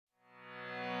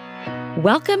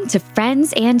Welcome to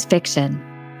Friends and Fiction.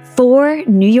 4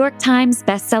 New York Times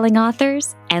bestselling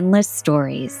authors, endless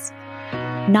stories.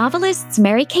 Novelists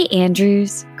Mary Kay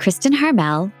Andrews, Kristen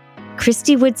Harmel,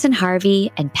 Christy Woodson Harvey,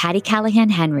 and Patty Callahan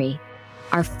Henry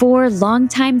are 4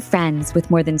 longtime friends with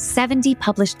more than 70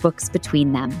 published books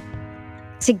between them.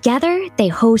 Together, they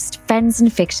host Friends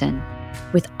and Fiction,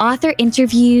 with author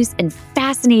interviews and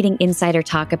fascinating insider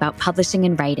talk about publishing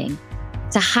and writing,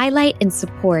 to highlight and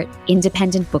support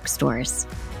independent bookstores.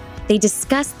 They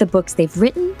discuss the books they've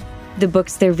written, the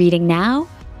books they're reading now,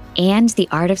 and the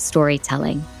art of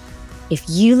storytelling. If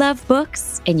you love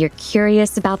books and you're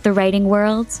curious about the writing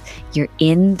world, you're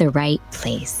in the right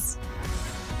place.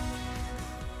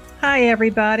 Hi,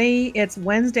 everybody. It's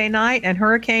Wednesday night, and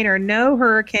hurricane or no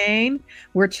hurricane,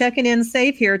 we're checking in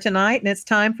safe here tonight, and it's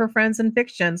time for Friends and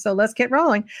Fiction. So let's get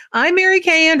rolling. I'm Mary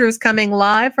Kay Andrews, coming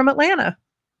live from Atlanta.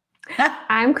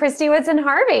 I'm Christy Woodson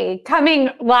Harvey, coming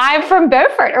live from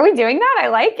Beaufort. Are we doing that? I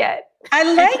like it.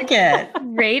 I like it.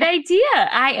 Great idea.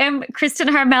 I am Kristen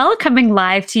Harmel, coming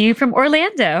live to you from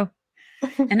Orlando.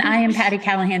 And I am Patty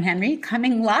Callahan Henry,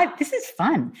 coming live. This is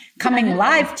fun. Coming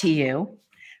live to you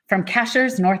from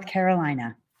Cashers, North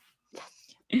Carolina.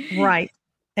 Right.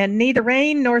 And neither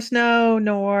rain nor snow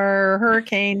nor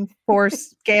hurricane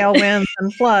force, gale winds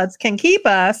and floods can keep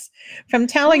us from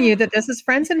telling you that this is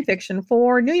Friends and Fiction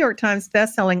for New York Times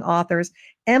bestselling authors,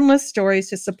 endless stories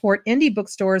to support indie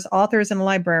bookstores, authors, and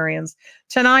librarians.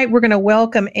 Tonight, we're going to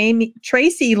welcome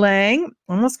Tracey Lange.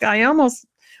 I almost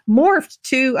morphed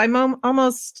to,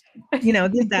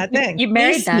 did that thing. You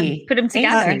married them, put them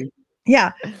together.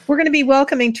 Yeah, we're going to be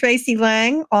welcoming Tracey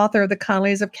Lange, author of The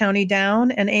Connellys of County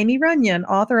Down, and Aimie Runyan,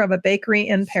 author of A Bakery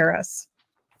in Paris.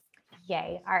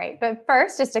 Yay. All right. But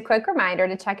first, just a quick reminder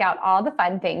to check out all the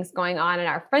fun things going on in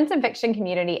our Friends and Fiction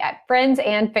community at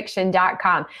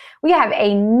friendsandfiction.com. We have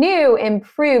a new,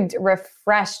 improved,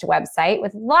 refreshed website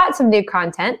with lots of new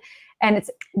content, and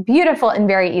it's beautiful and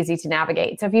very easy to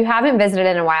navigate. So if you haven't visited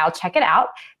in a while, check it out.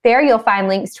 There you'll find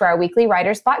links to our weekly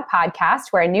Writer's Block podcast,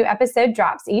 where a new episode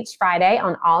drops each Friday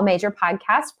on all major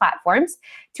podcast platforms,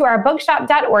 to our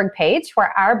bookshop.org page,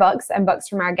 where our books and books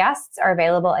from our guests are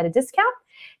available at a discount,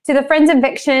 to the Friends and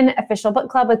Fiction official book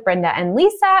club with Brenda and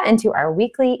Lisa, and to our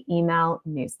weekly email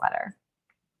newsletter.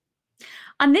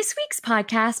 On this week's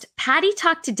podcast, Patty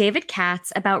talked to David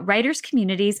Katz about writers'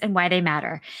 communities and why they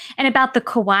matter, and about the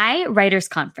Kauai Writers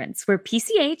Conference, where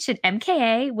PCH and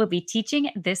MKA will be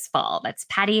teaching this fall. That's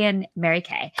Patty and Mary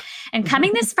Kay. And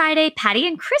coming this Friday, Patty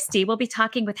and Christy will be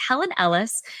talking with Helen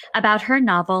Ellis about her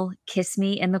novel, Kiss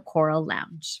Me in the Coral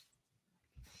Lounge.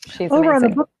 She's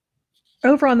amazing.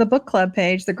 Over on the book club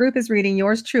page, the group is reading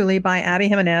Yours Truly by Abby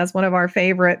Jimenez, one of our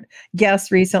favorite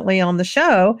guests recently on the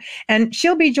show. And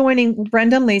she'll be joining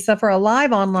Brenda and Lisa for a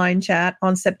live online chat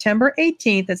on September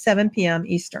 18th at 7 p.m.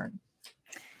 Eastern.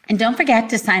 And don't forget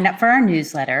to sign up for our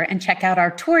newsletter and check out our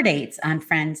tour dates on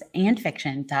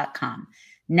friendsandfiction.com.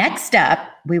 Next up,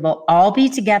 we will all be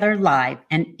together live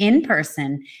and in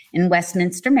person in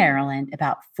Westminster, Maryland,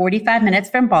 about 45 minutes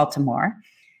from Baltimore.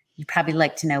 You'd probably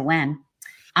like to know when.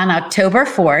 On October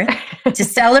 4th, to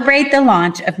celebrate the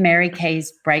launch of Mary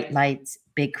Kay's Bright Lights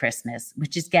Big Christmas,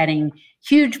 which is getting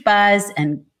huge buzz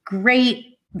and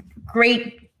great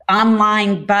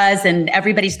online buzz, and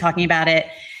everybody's talking about it.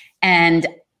 And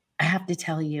I have to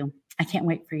tell you, I can't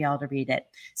wait for y'all to read it.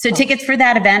 So tickets for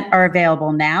that event are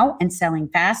available now and selling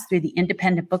fast through the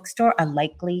independent bookstore, A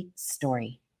Likely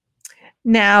Story.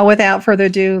 Now, without further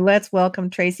ado, let's welcome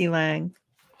Tracey Lange.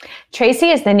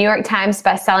 Tracey is the New York Times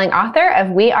bestselling author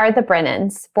of We Are the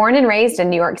Brennans. Born and raised in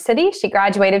New York City, she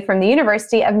graduated from the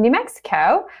University of New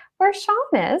Mexico, where Sean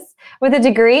is, with a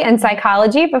degree in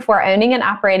psychology before owning and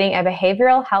operating a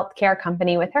behavioral health care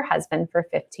company with her husband for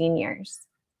 15 years.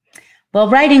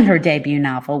 While writing her debut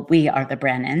novel, We Are the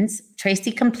Brennans,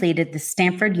 Tracey completed the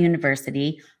Stanford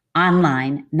University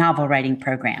online novel writing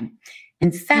program.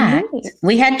 In fact,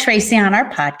 we had Tracey on our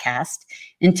podcast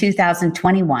in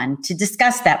 2021 to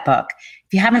discuss that book.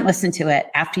 If you haven't listened to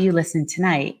it after you listen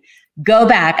tonight, go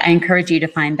back. I encourage you to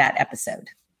find that episode.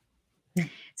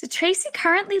 So Tracey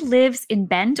currently lives in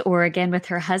Bend, Oregon with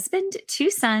her husband, 2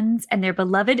 sons, and their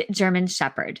beloved German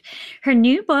Shepherd. Her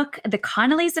new book, The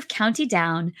Connellys of County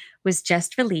Down, was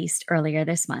just released earlier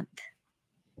this month.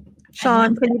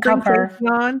 Sean, can you bring Tracey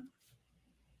on?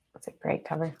 That's a great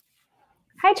cover.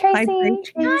 Hi, Tracey.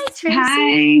 Hi,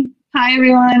 Tracey. Hi,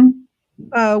 everyone.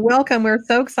 Welcome. We're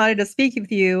so excited to speak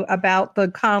with you about the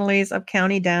Connellys of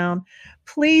County Down.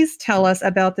 Please tell us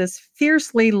about this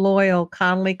fiercely loyal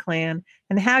Connelly clan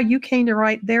and how you came to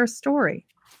write their story.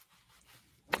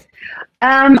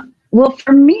 Well,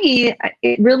 for me,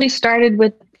 it really started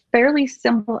with fairly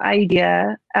simple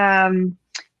idea.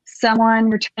 Someone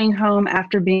returning home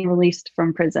after being released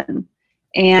from prison,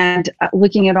 and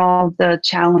looking at all the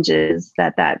challenges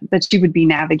that she would be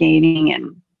navigating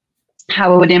and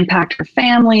how it would impact her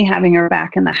family, having her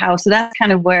back in the house. So that's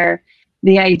kind of where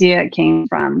the idea came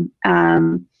from.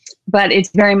 But it's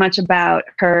very much about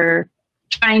her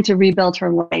trying to rebuild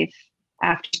her life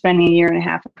after spending a year and a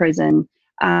half in prison,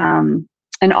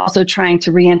 and also trying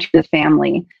to re-enter the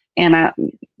family. And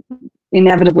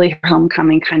inevitably, her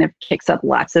homecoming kind of kicks up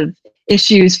lots of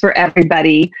issues for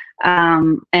everybody,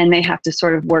 and they have to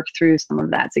sort of work through some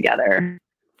of that together.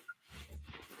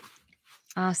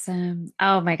 Awesome.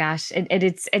 Oh my gosh.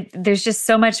 There's just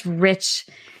so much rich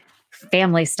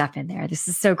family stuff in there. This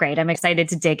is so great. I'm excited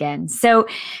to dig in. So,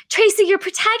 Tracey, your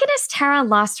protagonist, Tara,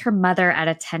 lost her mother at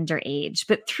a tender age,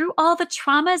 but through all the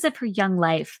traumas of her young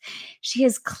life, she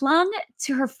has clung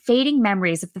to her fading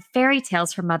memories of the fairy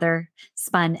tales her mother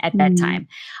spun at bedtime,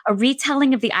 a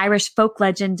retelling of the Irish folk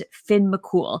legend Finn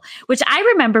McCool, which I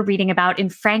remember reading about in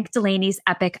Frank Delaney's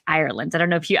epic Ireland. I don't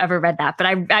know if you ever read that, but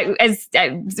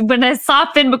when I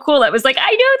saw Finn McCool, I was like,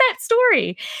 I know that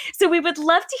story. So we would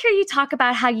love to hear you talk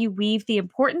about how you weave the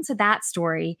importance of that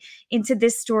story into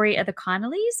this story of the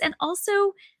Connollys, and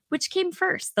also which came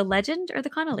first, the legend or the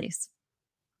Connollys?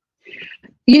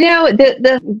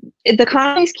 The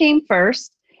Connollys came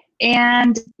first,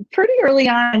 and pretty early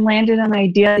on I landed on the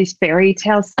idea of these fairy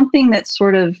tales, something that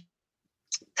sort of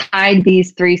tied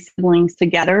these three siblings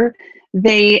together.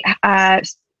 They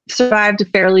survived a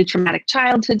fairly traumatic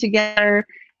childhood together,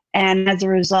 and as a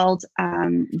result,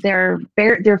 they're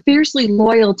fiercely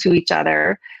loyal to each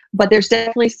other. But there's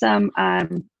definitely some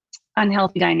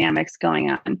unhealthy dynamics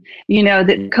going on.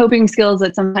 The coping skills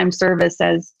that sometimes serve us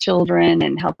as children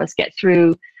and help us get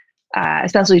through,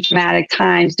 especially traumatic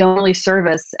times, don't really serve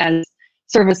us as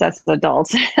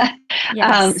adults.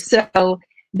 Yes. So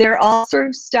they're all sort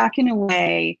of stuck in a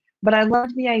way. But I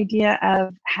love the idea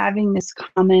of having this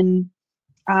common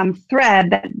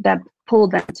thread that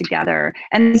pulled them together.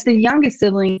 And as the youngest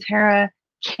sibling, Tara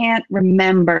can't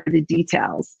remember the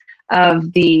details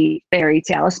of the fairy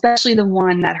tale, especially the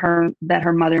one that her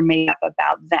mother made up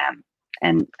about them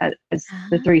and as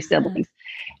the three siblings.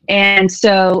 And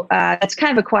so that's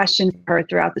kind of a question for her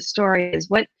throughout the story: is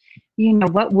what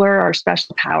were our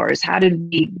special powers? How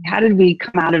did we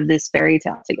come out of this fairy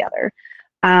tale together?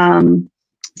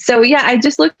 So yeah, I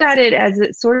just looked at it as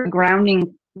a sort of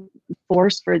grounding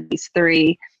force for these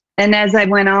three. And as I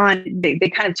went on, they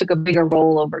kind of took a bigger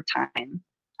role over time.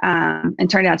 And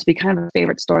turned out to be kind of a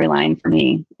favorite storyline for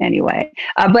me anyway.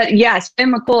 But yes,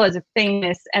 Finn McCool is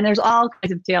and there's all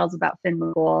kinds of tales about Finn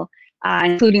McCool,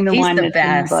 including the one that's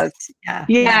in the books.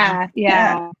 Yeah.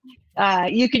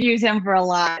 You could use him for a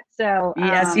lot. So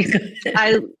yes, you could.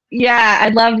 I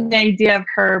love the idea of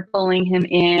her pulling him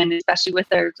in, especially with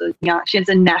her. She has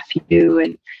a nephew,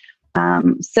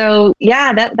 and so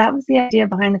yeah, that was the idea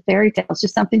behind the fairy tales.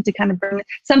 Just something to kind of bring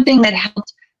something that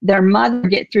helped their mother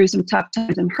get through some tough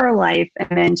times in her life,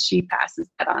 and then she passes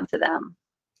that on to them.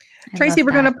 Tracey,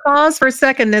 we're going to pause for a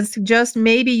second and suggest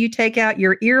maybe you take out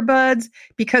your earbuds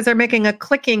because they're making a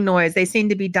clicking noise. They seem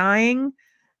to be dying.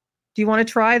 Do you want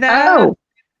to try that? Oh,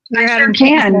 I sure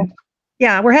can.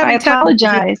 Yeah, we're having. I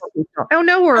apologize. Oh,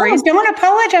 no worries. Oh, don't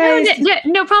apologize.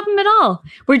 No problem at all.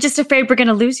 We're just afraid we're going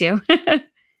to lose you.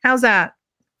 How's that?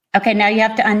 Okay, now you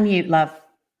have to unmute, love.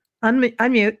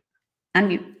 Unmute.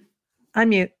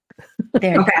 Unmute.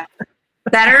 There. Okay.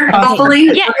 Better,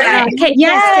 hopefully? Yeah. Okay.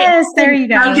 Yes, there you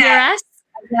go. Can you hear us?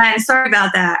 Yeah, sorry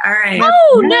about that. All right.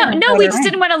 Oh, no, we just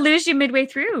didn't want to lose you midway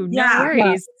through. No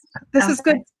worries. This is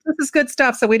good. This is good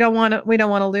stuff. So we don't want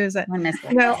to lose it.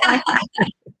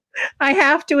 I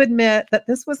have to admit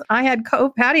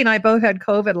that Patty and I both had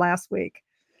COVID last week.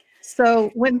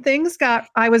 So when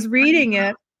I was reading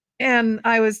it, and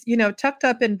I was, tucked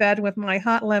up in bed with my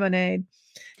hot lemonade.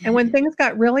 And when things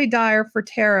got really dire for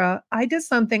Tara, I did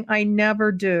something I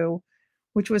never do,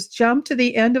 which was jump to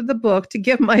the end of the book to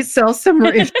give myself some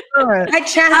reassurance. I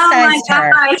chastised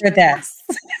her for this.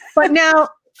 But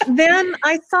then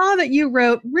I saw that you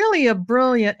wrote really a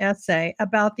brilliant essay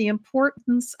about the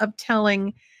importance of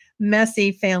telling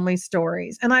messy family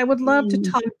stories. And I would love to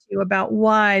talk to you about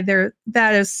why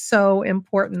that is so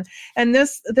important. And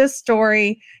this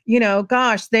story,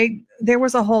 there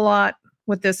was a whole lot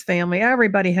with this family.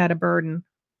 Everybody had a burden.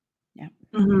 Yeah.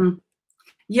 Mm-hmm.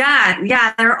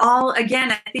 Yeah. They're all,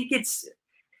 again, I think it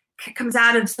comes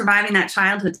out of surviving that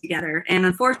childhood together. And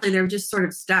unfortunately, they're just sort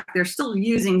of stuck. They're still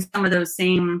using some of those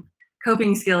same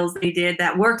coping skills they did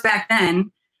that worked back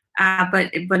then,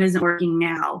 but isn't working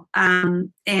now.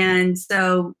 And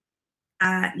so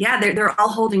they're all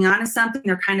holding on to something.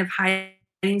 They're kind of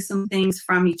hiding some things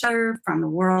from each other, from the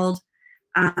world.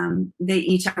 They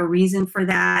each have a reason for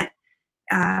that.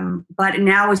 But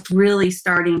now it's really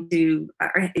starting to,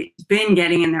 it's been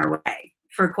getting in their way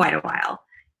for quite a while.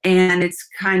 And it's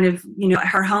kind of,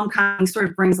 her homecoming sort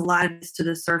of brings a lot of this to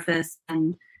the surface,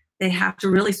 and they have to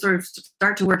really sort of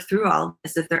start to work through all of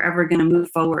this if they're ever going to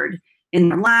move forward in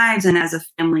their lives and as a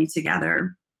family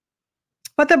together.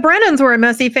 But the Brennans were a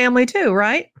messy family too,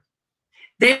 right?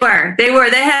 They were. They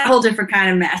had a whole different kind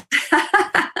of mess.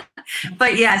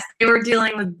 But yes, they were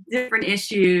dealing with different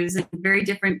issues and very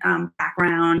different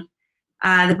background.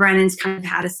 The Brennans kind of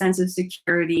had a sense of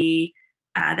security,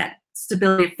 that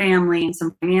stability of family and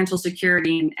some financial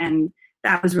security, and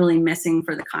that was really missing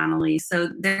for the Connollys. So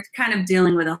they're kind of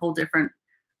dealing with a whole different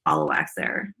ball of wax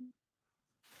there.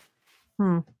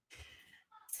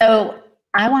 So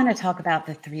I want to talk about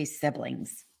the three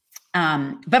siblings.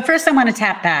 But first I want to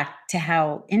tap back to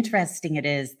how interesting it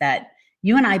is that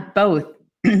you and I both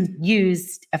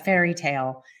used a fairy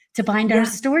tale to bind our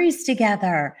stories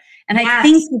together. And I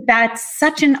think that's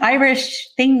such an Irish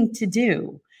thing to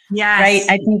do. Yes. Right.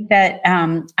 I think that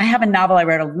I have a novel I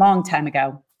wrote a long time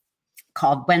ago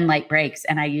called When Light Breaks.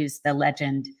 And I used the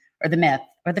legend or the myth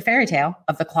or the fairy tale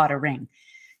of the Clawder Ring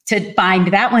to bind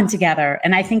that one together.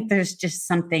 And I think there's just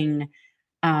something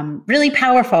really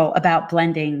powerful about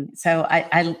blending. So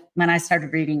I when I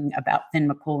started reading about Finn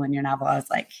McCool in your novel, I was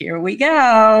like, here we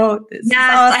go. This is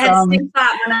awesome. I had the same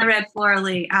thought when I read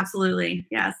Florally. Absolutely.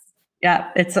 Yes.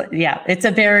 Yeah. It's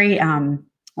a very,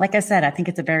 like I said, I think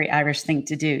it's a very Irish thing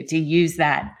to do, to use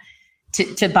that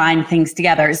to bind things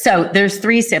together. So there's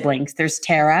three siblings. There's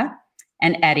Tara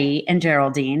and Eddie and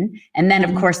Geraldine. And then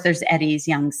of course there's Eddie's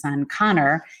young son,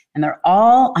 Connor, and they're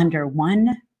all under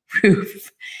one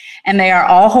roof. And they are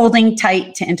all holding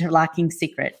tight to interlocking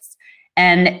secrets.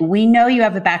 And we know you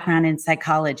have a background in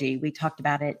psychology. We talked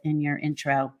about it in your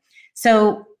intro.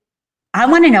 So I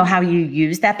want to know how you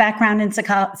use that background in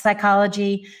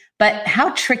psychology, but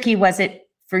how tricky was it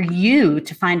for you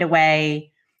to find a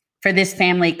way for this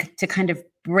family to kind of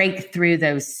break through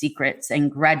those secrets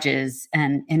and grudges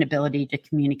and inability to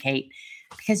communicate?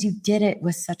 Because you did it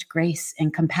with such grace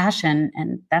and compassion,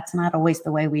 and that's not always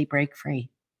the way we break free.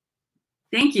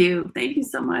 Thank you. Thank you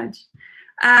so much.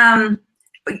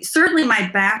 Certainly my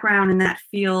background in that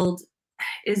field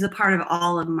is a part of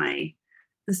all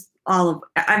of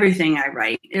everything I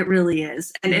write. It really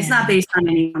is. And it's not based on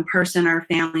any one person or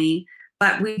family,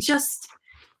 but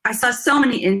I saw so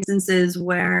many instances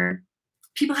where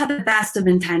people had the best of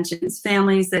intentions,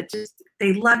 families that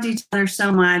they loved each other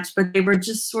so much, but they were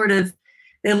just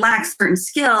they lacked certain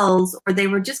skills, or they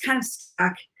were just kind of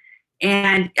stuck.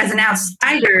 And as an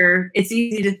outsider, it's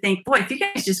easy to think, boy, if you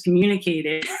guys just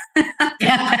communicated,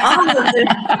 all of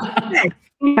this,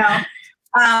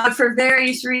 but for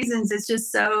various reasons, it's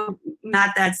just so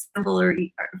not that simple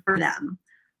for them.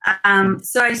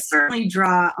 So I certainly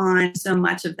draw on so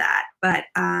much of that. But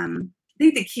I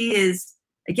think the key is,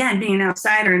 again, being an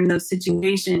outsider in those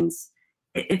situations.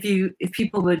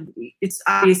 It's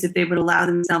obvious if they would allow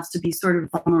themselves to be sort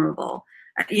of vulnerable.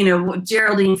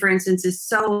 Geraldine, for instance, is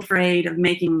so afraid of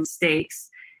making mistakes.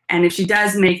 And if she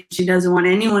does she doesn't want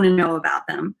anyone to know about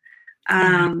them.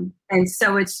 And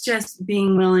so it's just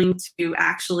being willing to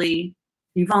actually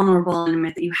be vulnerable and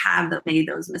admit that you have made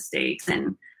those mistakes.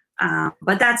 And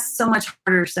but that's so much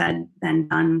harder said than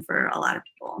done for a lot of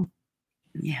people.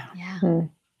 Yeah.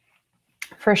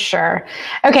 For sure.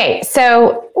 Okay,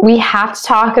 so we have to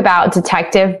talk about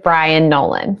Detective Brian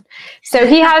Nolan. So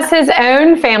he has his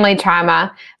own family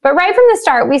trauma, but right from the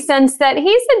start, we sense that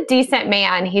he's a decent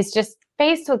man. He's just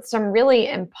faced with some really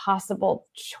impossible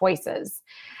choices.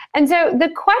 And so the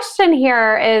question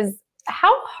here is,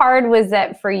 how hard was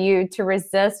it for you to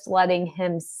resist letting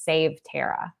him save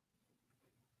Tara?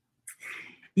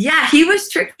 Yeah, he was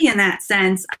tricky in that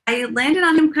sense. I landed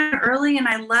on him kind of early, and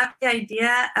I loved the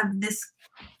idea of this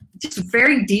just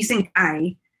very decent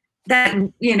guy that,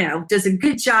 does a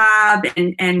good job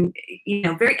and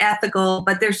very ethical,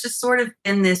 but there's just sort of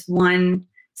been this one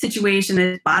situation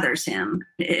that bothers him.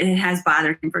 It has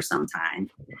bothered him for some time.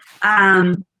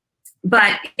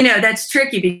 But, that's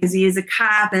tricky because he is a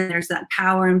cop and there's that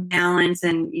power imbalance,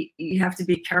 and you have to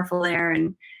be careful there, and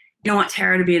you don't want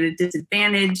Tara to be at a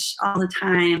disadvantage all the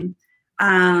time.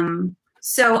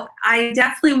 So I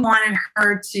definitely wanted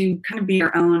her to kind of be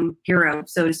her own hero,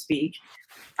 so to speak.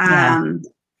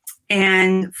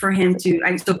 And for him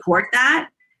I support that.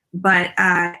 But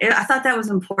I thought that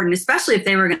was important, especially if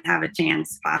they were going to have a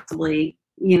chance, possibly.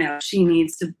 She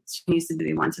needs to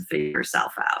be one to figure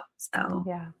herself out. So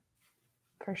yeah,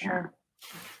 for sure.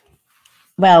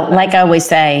 Well, like I always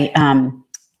say,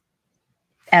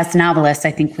 as novelists,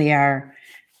 I think we are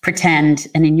pretend,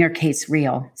 and in your case,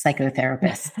 real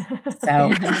psychotherapists.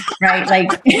 So, right,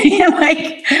 like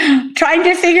trying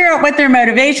to figure out what their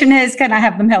motivation is. Can I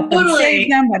have them help them save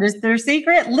them? What is their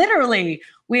secret? Literally,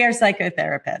 we are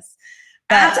psychotherapists.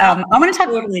 But I want to talk.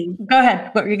 Totally. Go ahead.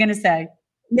 What were you going to say?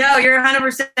 No, you're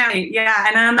 100% right. Yeah,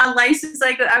 and I'm not licensed.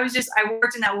 Like I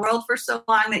worked in that world for so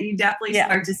long that you definitely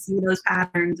start to see those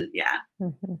patterns. Yeah,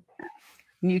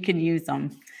 you can use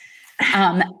them.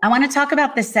 I want to talk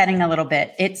about the setting a little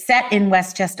bit. It's set in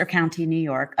Westchester County, New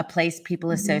York, a place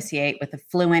people associate with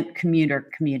affluent commuter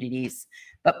communities.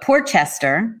 But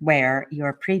Portchester, where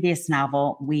your previous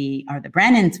novel, We Are the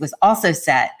Brennans, was also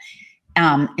set,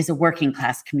 is a working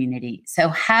class community. So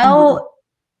how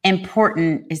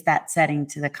important is that setting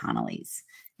to the Connollys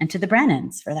and to the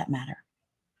Brennans, for that matter?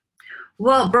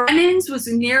 Well, Brennan's was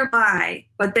nearby,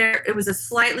 but it was a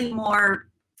slightly more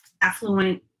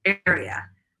affluent area.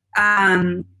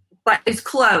 But it's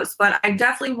close. But I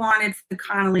definitely wanted the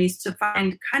Connollys to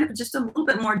find kind of just a little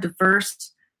bit more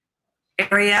diverse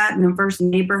area, diverse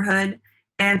neighborhood.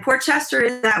 And Portchester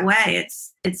is that way.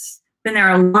 It's been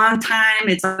there a long time.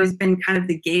 It's always been kind of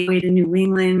the gateway to New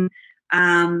England.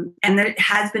 And there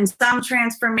has been some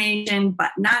transformation,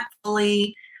 but not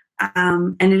fully.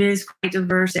 And it is quite a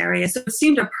diverse area. So it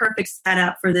seemed a perfect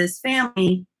setup for this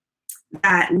family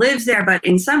that lives there, but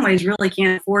in some ways really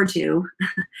can't afford to.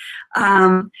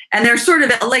 And they're sort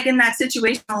of like in that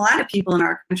situation, a lot of people in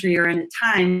our country are in a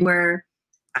time where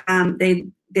they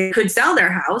could sell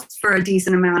their house for a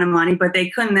decent amount of money, but they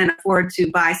couldn't then afford to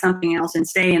buy something else and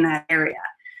stay in that area.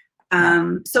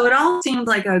 So it all seemed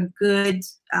like a good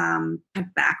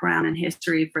background and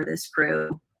history for this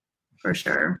crew, for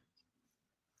sure.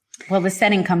 Well, the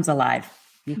setting comes alive.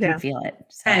 You can feel it.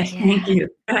 So. Thank you.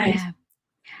 Yeah.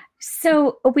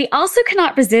 So we also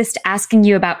cannot resist asking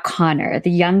you about Connor,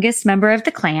 the youngest member of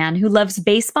the clan who loves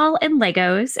baseball and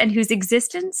Legos and whose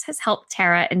existence has helped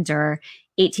Tara endure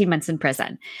 18 months in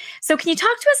prison. So can you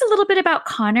talk to us a little bit about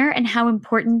Connor and how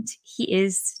important he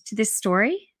is to this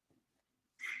story?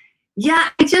 Yeah,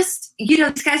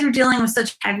 these guys were dealing with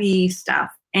such heavy stuff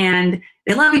and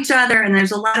they love each other and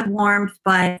there's a lot of warmth,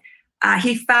 but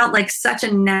he felt like such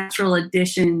a natural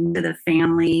addition to the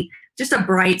family, just a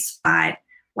bright spot.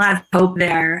 A lot of hope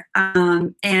there.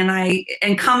 And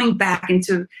coming back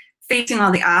into facing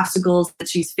all the obstacles that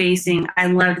she's facing, I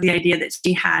loved the idea that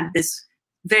she had this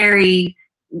very,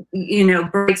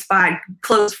 bright spot,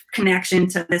 close connection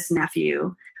to this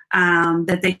nephew,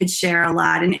 that they could share a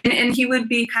lot. And he would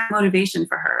be kind of motivation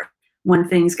for her when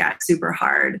things got super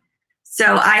hard.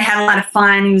 So I had a lot of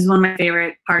fun. He was one of my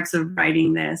favorite parts of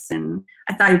writing this. And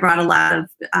I thought he brought a lot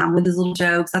of, with his little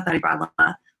jokes, I thought he brought a lot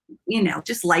of,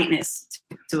 just lightness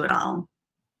to it all.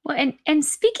 Well, and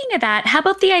speaking of that, how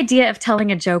about the idea of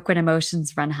telling a joke when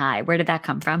emotions run high? Where did that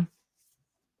come from?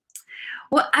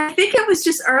 Well, I think it was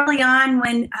just early on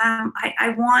when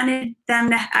I wanted them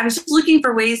to, I was just looking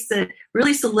for ways to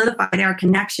really solidify their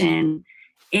connection.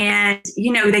 And,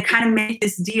 they kind of make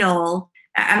this deal.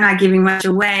 I'm not giving much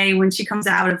away. When she comes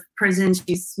out of prison,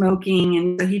 she's smoking.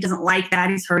 And so he doesn't like that.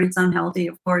 He's heard it's unhealthy,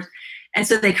 of course. And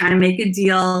so they kind of make a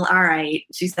deal. All right,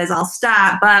 she says, I'll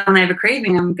stop, but when I have a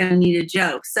craving, I'm going to need a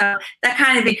joke. So that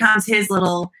kind of becomes his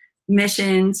little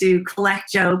mission to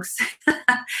collect jokes.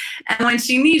 And when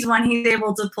she needs one, he's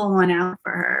able to pull one out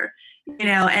for her,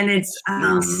 and it's,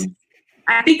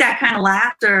 I think that kind of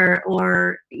laughter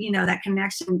or, that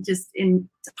connection just in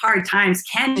hard times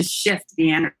can just shift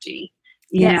the energy,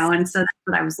 you know, and so that's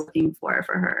what I was looking for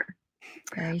her.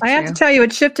 I have to tell you,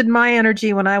 it shifted my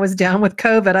energy when I was down with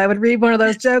COVID. I would read one of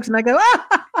those jokes and I go,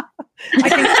 I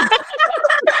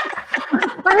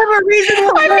have a reason.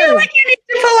 I feel like you need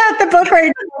to pull out the book right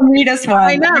now and read us one.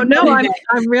 I know. No,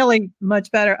 I'm really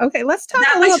much better. Okay, let's talk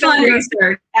a little bit.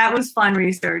 Research. That was fun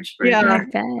research. For sure.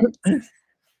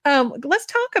 Let's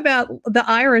talk about the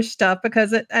Irish stuff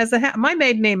because my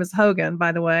maiden name is Hogan,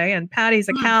 by the way, and Patty's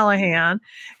a Callahan,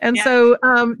 and so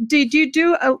do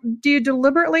you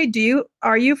deliberately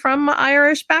are you from an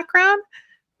Irish background?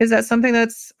 Is that something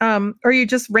that's or you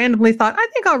just randomly thought I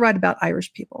think I'll write about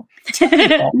Irish people? Two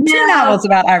novels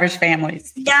about Irish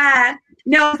families. Yeah,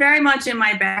 no, very much in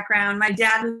my background. My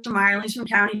dad was from Ireland. He's from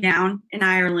County Down in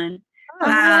Ireland,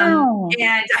 wow.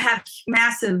 And I have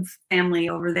massive family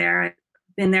over there.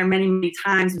 Been there many, many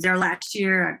times. Was there last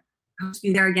year. I hope to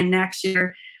be there again next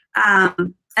year.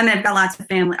 And they've got lots of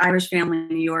Irish family in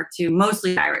New York too,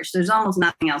 mostly Irish. There's almost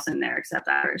nothing else in there except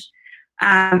Irish.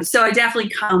 So I definitely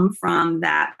come from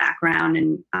that background.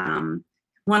 And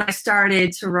when I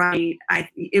started to write,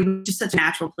 it was just such a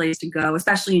natural place to go,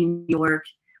 especially in New York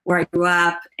where I grew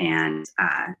up and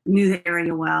knew the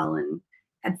area well and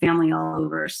had family all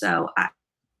over. So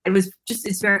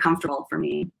it's very comfortable for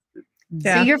me.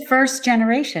 Yeah. So you're first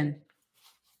generation.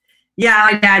 Yeah,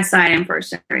 my dad's side, I'm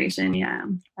first generation. Yeah.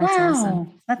 That's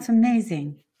awesome. That's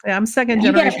amazing. Yeah, I'm second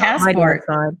You generation. get a on my dad's passport.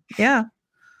 side. Yeah.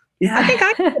 Yeah. I think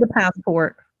I can get a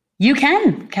passport. You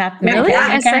can, Cap. Really?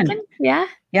 Yeah, you A can. second? Yeah.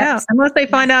 Yeah, unless they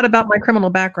find out about my criminal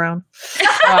background.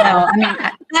 Well, I mean,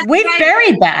 we've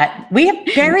buried that. We have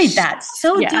buried that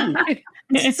so deep,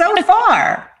 so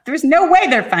far. There's no way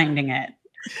they're finding it.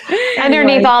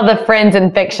 Underneath all the friends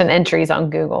and fiction entries on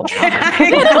Google.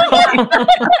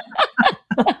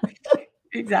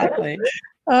 Exactly.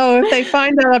 Oh, if they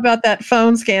find out about that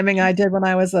phone scamming I did when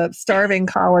I was a starving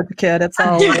college kid, it's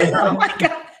all over. Oh my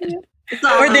God.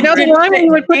 Or You know the one where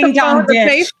you would put Ding dong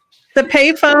ditch. the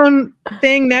payphone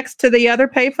thing next to the other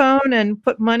payphone and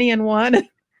put money in one?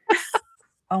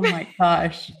 Oh my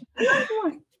gosh.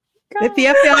 If the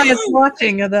FBI is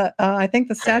watching, I think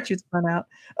the statute's run out.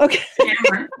 Okay. Oh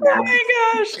my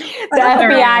gosh. The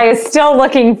FBI is still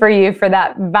looking for you for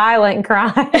that violent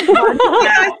crime.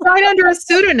 I signed under a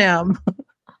pseudonym.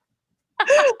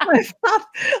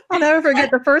 I'll never forget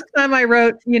the first time I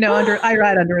wrote, I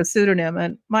write under a pseudonym.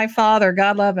 And my father,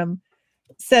 God love him,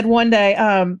 said one day,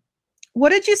 what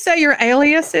did you say your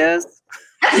alias is?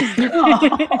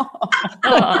 I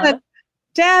said,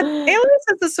 Dad,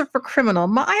 aliases are for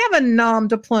criminal. I have a nom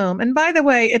de plume. And by the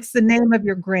way, it's the name of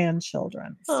your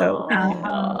grandchildren. So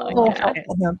we'll help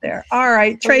him there. All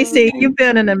right, Tracey, you've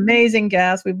been an amazing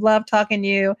guest. We've loved talking to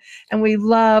you. And we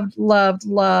loved the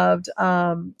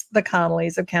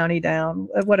Connollys of County Down.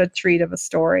 What a treat of a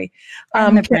story.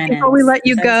 Before we let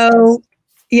you go,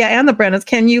 and the Brennans,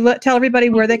 can you tell everybody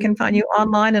where they can find you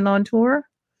online and on tour?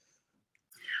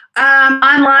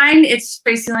 Online, it's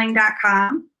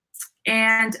traceylange.com.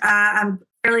 And I'm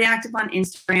fairly active on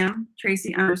Instagram,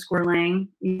 Tracey_Lange,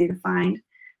 easy to find.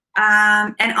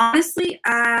 And honestly,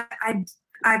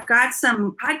 I've got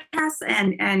some podcasts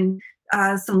and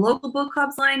some local book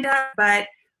clubs lined up. But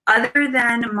other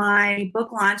than my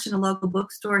book launch in a local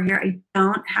bookstore here, I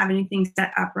don't have anything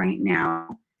set up right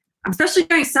now. Especially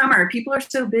during summer, people are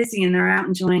so busy and they're out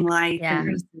enjoying life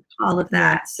and all of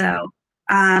that. So,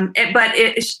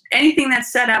 anything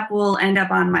that's set up will end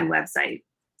up on my website.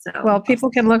 So, well,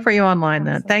 people can look for you online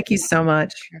then. Thank you so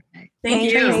much.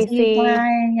 Thank you. Tracey.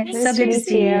 It's so good to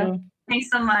see you.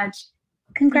 Thanks so much.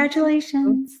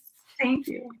 Congratulations. Thank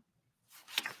you.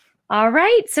 All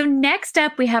right. So next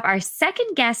up, we have our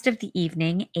second guest of the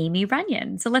evening, Aimie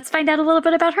Runyan. So let's find out a little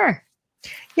bit about her.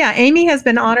 Yeah, Aimie has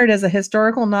been honored as a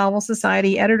Historical Novel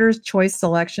Society Editor's Choice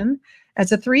Selection,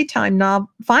 as a 3-time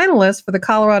finalist for the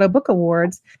Colorado Book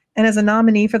Awards, and as a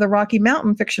nominee for the Rocky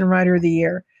Mountain Fiction Writer of the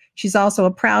Year. She's also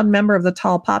a proud member of the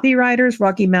Tall Poppy Writers,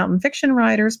 Rocky Mountain Fiction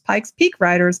Writers, Pikes Peak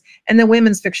Writers, and the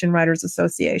Women's Fiction Writers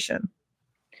Association.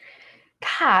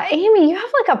 God, Aimie, you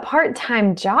have like a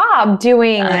part-time job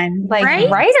doing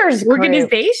writers group.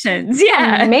 Organizations.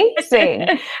 Yeah. Amazing.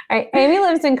 All right, Aimie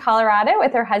lives in Colorado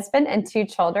with her husband and 2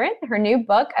 children. Her new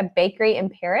book, A Bakery in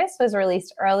Paris, was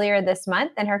released earlier this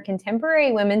month, and her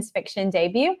contemporary women's fiction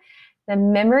debut, The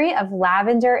Memory of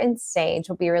Lavender and Sage,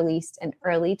 will be released in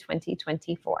early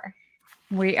 2024.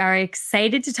 We are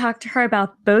excited to talk to her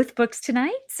about both books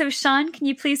tonight. So Sean, can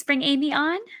you please bring Aimie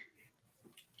on?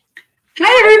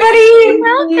 Hi, everybody.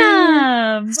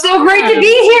 Welcome. So great to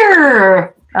be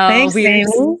here. Oh, Thanks, we're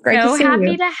Aimie. Great to so see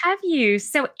happy you. to have you.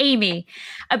 So, Aimie,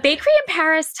 A Bakery in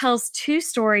Paris tells 2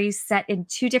 stories set in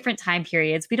 2 different time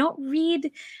periods we don't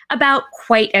read about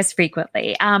quite as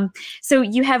frequently. So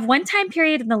you have one time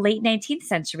period in the late 19th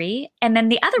century, and then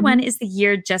the other one is the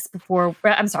year just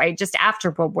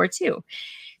after World War II.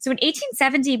 So in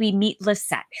 1870, we meet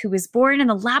Lisette, who was born in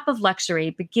the lap of luxury,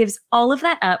 but gives all of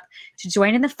that up to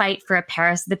join in the fight for a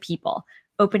Paris of the people,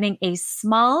 opening a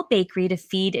small bakery to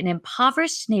feed an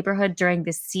impoverished neighborhood during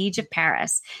the siege of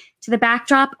Paris, to the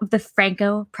backdrop of the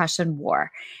Franco-Prussian War.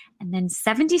 And then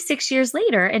 76 years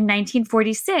later, in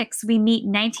 1946, we meet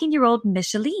 19-year-old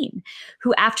Micheline,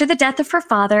 who, after the death of her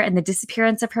father and the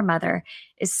disappearance of her mother,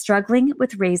 is struggling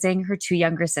with raising her 2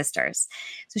 younger sisters.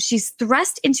 So she's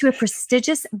thrust into a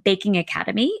prestigious baking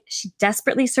academy. She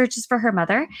desperately searches for her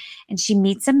mother, and she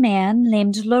meets a man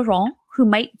named Laurent, who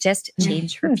might just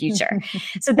change her future.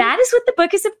 So that is what the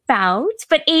book is about.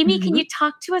 But Aimie, can you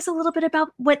talk to us a little bit about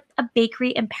what A Bakery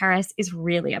in Paris is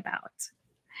really about?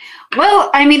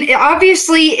 Well, I mean,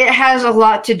 obviously it has a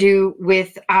lot to do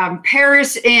with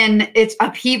Paris and its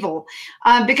upheaval.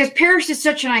 Because Paris is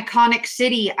such an iconic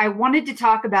city, I wanted to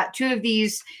talk about 2 of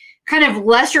these kind of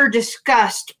lesser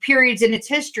discussed periods in its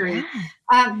history.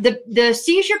 The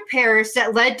siege of Paris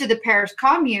that led to the Paris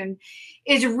Commune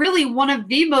is really one of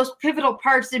the most pivotal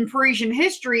parts in Parisian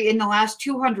history in the last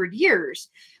 200 years.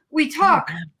 We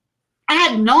talk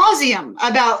ad nauseum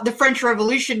about the French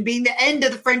Revolution being the end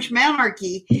of the French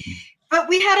monarchy, but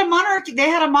we had a monarchy. They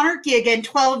had a monarchy again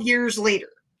 12 years later.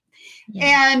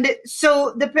 And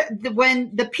so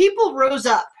when the people rose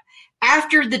up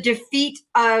after the defeat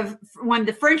of, when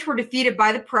the French were defeated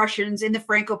by the Prussians in the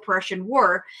Franco-Prussian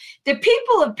War, the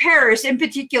people of Paris in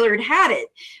particular had it,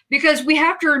 because we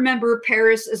have to remember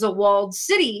Paris is a walled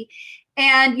city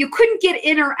and you couldn't get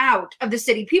in or out of the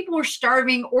city. People were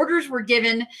starving. Orders were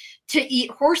given to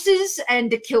eat horses and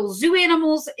to kill zoo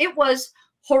animals. It was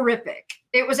horrific.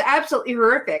 It was absolutely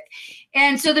horrific.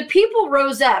 And so the people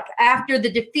rose up after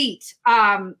the defeat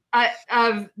of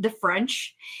the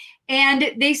French.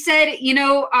 And they said,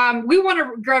 we want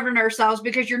to govern ourselves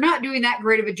because you're not doing that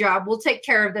great of a job. We'll take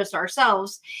care of this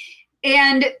ourselves.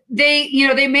 And they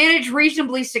managed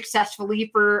reasonably successfully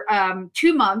for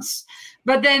 2 months,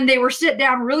 but then they were set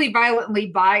down really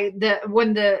violently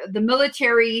when the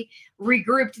military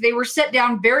regrouped. They were set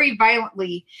down very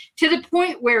violently, to the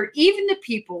point where even the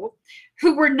people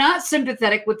who were not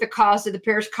sympathetic with the cause of the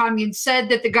Paris Commune said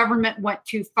that the government went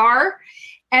too far.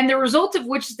 And the result of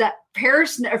which is that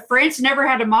France never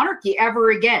had a monarchy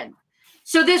ever again.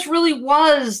 So this really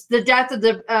was the death of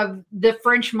the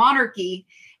French monarchy,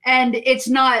 and it's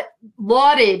not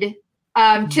lauded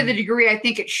to the degree I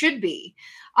think it should be.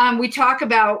 We talk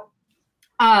about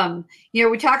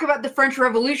the French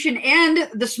Revolution and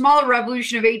the smaller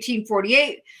revolution of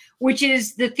 1848, which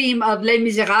is the theme of Les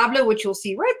Miserables, which you'll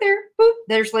see right there. Boop,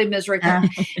 there's Les Mis right there.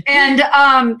 And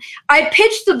I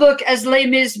pitched the book as Les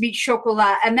Mis meet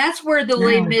Chocolat, and that's where the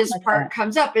Les Mis part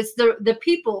comes up. It's the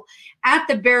people at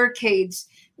the barricades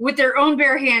with their own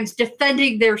bare hands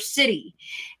defending their city.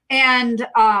 And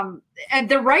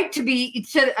the right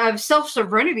of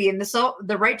self-sovereignty and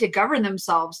the right to govern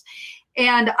themselves.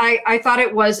 And I thought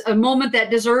it was a moment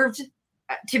that deserved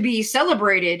to be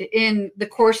celebrated in the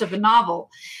course of a novel.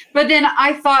 But then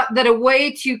I thought that a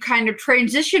way to kind of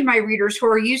transition my readers who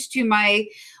are used to my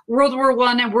World War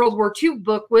I and World War II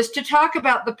book was to talk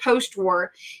about the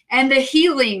post-war and the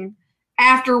healing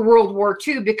after World War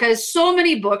II, because so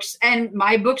many books, and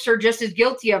my books are just as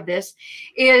guilty of this,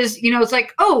 is, it's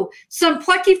like, oh, some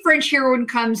plucky French heroine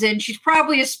comes in. She's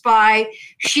probably a spy.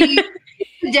 She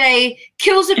day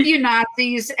kills a few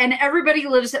Nazis, and everybody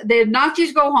lives, the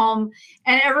Nazis go home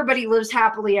and everybody lives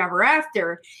happily ever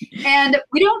after. And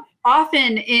we don't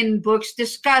often in books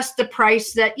discuss the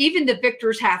price that even the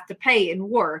victors have to pay in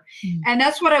war. And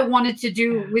that's what I wanted to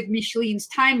do with Micheline's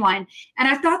timeline. And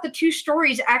I thought the two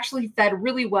stories actually fed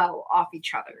really well off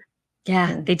each other.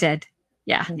 Yeah, they did.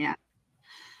 Yeah.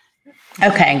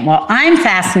 Okay, well, I'm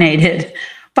fascinated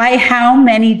by how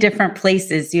many different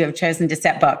places you have chosen to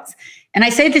set books. And I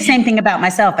say the same thing about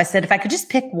myself. I said, if I could just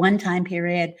pick one time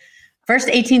period, first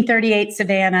 1838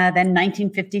 Savannah, then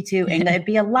 1952 England, it'd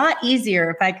be a lot easier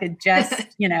if I could just,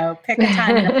 pick a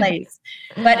time and a place.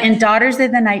 But in Daughters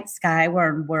of the Night Sky,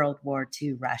 we're in World War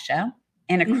II Russia,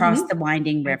 and Across the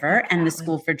Winding River and the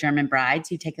School for German Brides,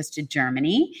 you take us to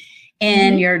Germany.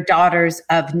 In your Daughters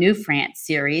of New France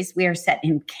series, we are set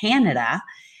in Canada.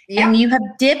 And you have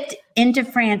dipped into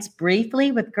France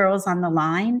briefly with Girls on the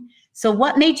Line. So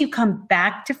what made you come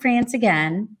back to France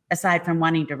again, aside from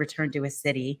wanting to return to a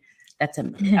city that's,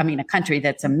 a country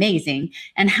that's amazing?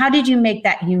 And how did you make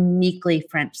that uniquely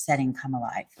French setting come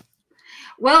alive?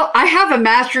 Well, I have a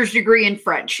master's degree in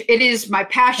French. It is my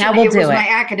passion. It was my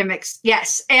academics.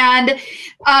 Yes. And,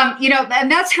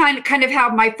 and that's kind of how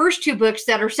my first two books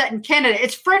that are set in Canada,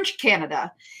 it's French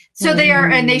Canada. So they are,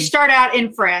 and they start out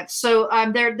in France. So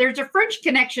there's a French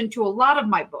connection to a lot of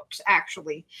my books,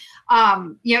 actually.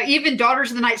 Even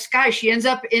Daughters of the Night Sky, she ends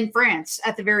up in France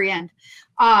at the very end.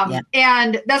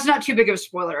 And that's not too big of a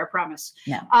spoiler, I promise.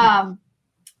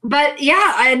 But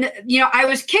I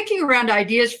was kicking around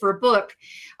ideas for a book.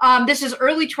 This is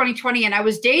early 2020, and I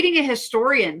was dating a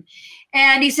historian.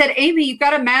 And he said, Aimie, you've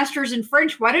got a master's in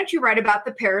French. Why don't you write about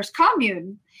the Paris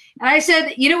Commune? And I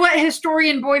said, you know what,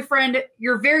 historian boyfriend,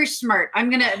 you're very smart.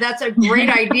 That's a great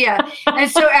idea.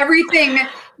 And so everything,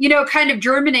 kind of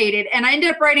germinated. And I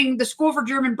ended up writing the School for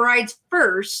German Brides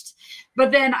first.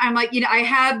 But then I'm like, I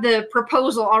had the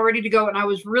proposal all ready to go, and I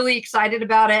was really excited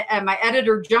about it. And my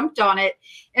editor jumped on it.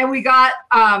 And we got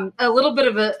a little bit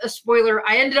of a spoiler.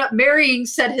 I ended up marrying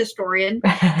said historian.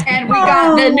 And we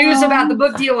got the news about the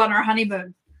book deal on our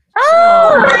honeymoon.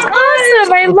 Oh, that's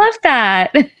awesome. I love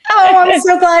that. Oh, I'm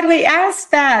so glad we asked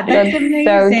that. That's amazing.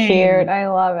 So cute. I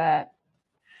love it.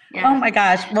 Yeah. Oh my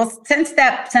gosh. Well, since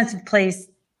that sense of place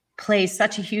plays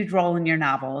such a huge role in your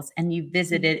novels and you've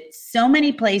visited so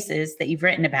many places that you've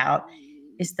written about,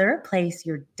 is there a place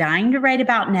you're dying to write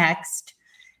about next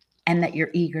and that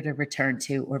you're eager to return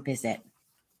to or visit?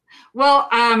 Well,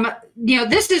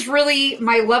 this is really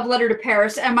my love letter to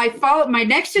Paris, and my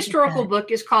next historical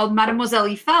book is called Mademoiselle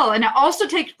Eiffel, and it also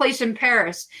takes place in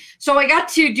Paris. So I got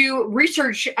to do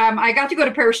research. I got to go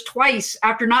to Paris twice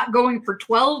after not going for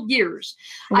 12 years.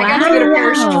 Wow. I got to go to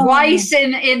Paris twice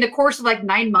in the course of like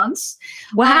 9 months.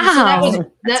 Wow.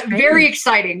 So that was very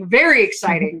exciting, very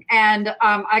exciting. And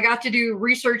I got to do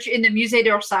research in the Musée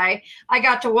d'Orsay. I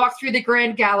got to walk through the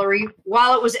Grand Gallery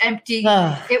while it was empty.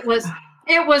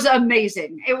 It was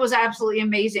amazing. It was absolutely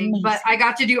amazing. But I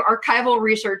got to do archival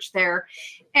research there.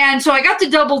 And so I got to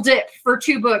double dip for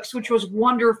 2 books, which was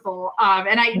wonderful.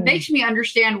 And it makes me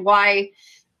understand why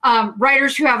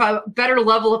writers who have a better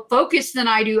level of focus than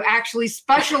I do actually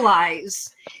specialize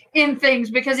in things,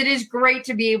 because it is great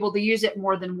to be able to use it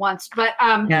more than once. But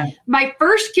my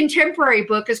first contemporary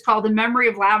book is called The Memory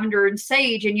of Lavender and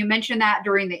Sage. And you mentioned that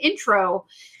during the intro.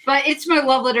 But it's my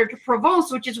love letter to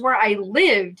Provence, which is where I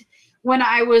lived when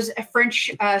I was a French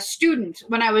student,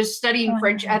 when I was studying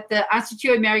French at the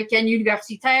Institut Américain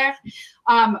Universitaire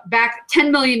back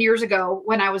 10 million years ago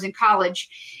when I was in college.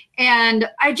 And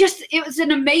it was an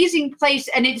amazing place,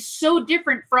 and it's so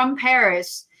different from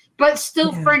Paris, but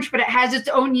still French, but it has its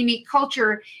own unique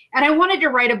culture. And I wanted to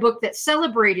write a book that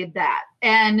celebrated that.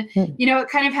 And, it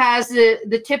kind of has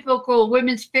the typical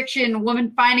women's fiction,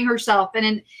 woman finding herself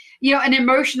and an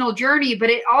emotional journey, but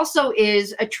it also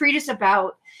is a treatise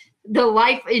about the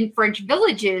life in French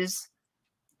villages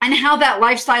and how that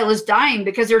lifestyle is dying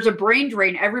because there's a brain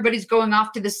drain. Everybody's going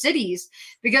off to the cities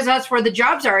because that's where the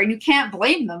jobs are, and you can't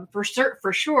blame them for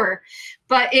sure.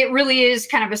 But it really is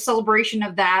kind of a celebration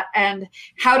of that and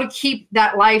how to keep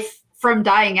that life from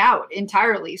dying out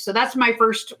entirely. So that's my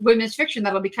first women's fiction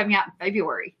that'll be coming out in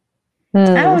February.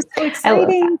 That was so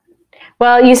exciting.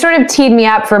 Well, you sort of teed me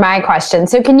up for my question.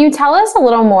 So can you tell us a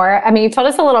little more? I mean, you've told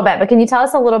us a little bit, but can you tell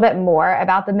us a little bit more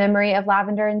about The Memory of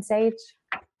Lavender and Sage?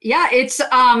 Yeah, it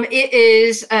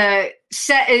is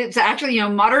set. It's actually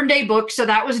modern day book, so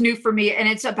that was new for me, and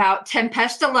it's about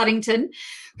Tempesta Luddington,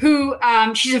 who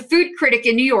she's a food critic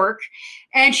in New York,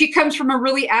 and she comes from a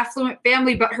really affluent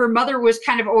family, but her mother was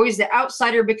kind of always the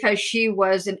outsider because she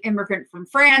was an immigrant from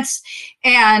France,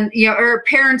 and her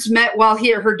parents met while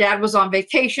her dad was on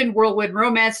vacation. Whirlwind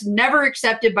romance, never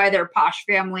accepted by their posh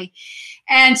family,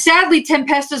 and sadly,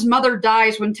 Tempesta's mother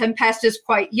dies when Tempesta is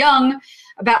quite young,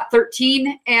 about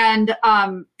 13, and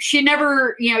she's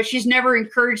never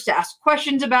encouraged to ask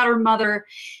questions about her mother.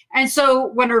 And so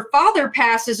when her father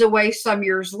passes away some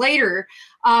years later,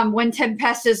 when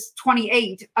Tempesta is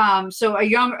 28, so a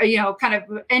young, kind of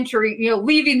entering,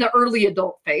 leaving the early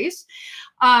adult phase,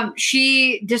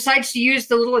 she decides to use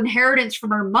the little inheritance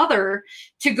from her mother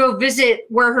to go visit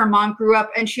where her mom grew up,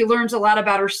 and she learns a lot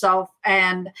about herself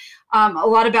and a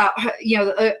lot about,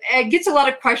 gets a lot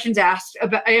of questions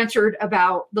answered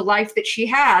about the life that she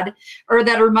had or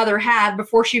that her mother had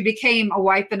before she became a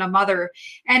wife and a mother,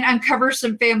 and uncovers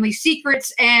some family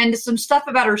secrets and some stuff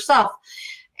about herself.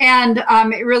 And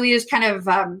it really is kind of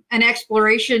an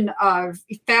exploration of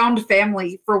found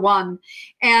family, for one,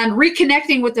 and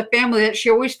reconnecting with the family that she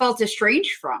always felt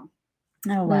estranged from.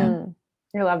 Oh, wow.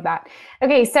 I love that.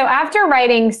 Okay, so after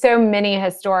writing so many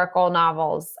historical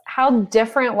novels, how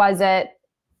different was it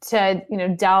to,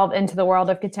 delve into the world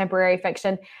of contemporary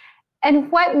fiction?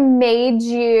 And what made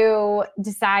you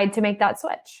decide to make that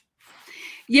switch?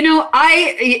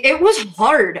 It was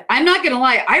hard. I'm not going to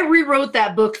lie. I rewrote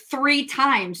that book 3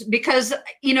 times because,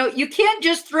 you can't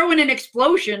just throw in an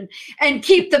explosion and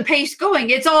keep the pace going.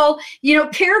 It's all,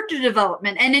 character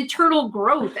development and internal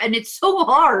growth. And it's so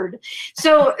hard.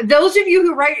 So those of you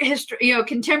who write history,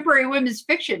 contemporary women's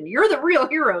fiction, you're the real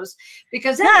heroes,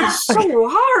 because that is so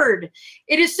hard.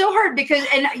 It is so hard because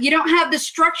you don't have the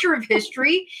structure of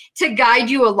history to guide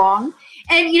you along.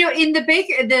 And, in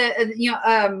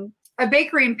a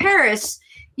bakery in Paris,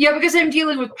 because I'm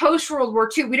dealing with post-World War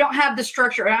II, we don't have the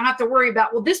structure. I don't have to worry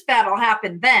about, well, this battle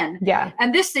happened then. Yeah.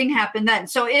 And this thing happened then.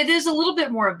 So it is a little bit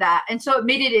more of that. And so it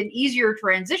made it an easier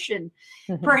transition,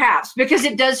 perhaps, because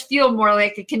it does feel more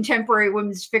like a contemporary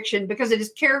women's fiction because it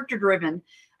is character-driven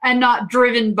and not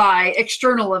driven by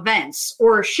external events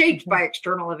or shaped by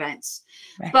external events.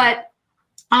 Right. But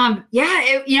and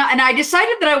I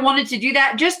decided that I wanted to do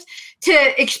that just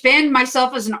to expand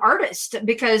myself as an artist,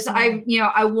 because I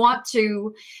want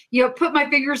to, put my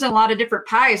fingers in a lot of different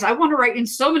pies. I want to write in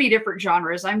so many different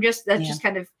genres. Just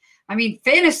kind of,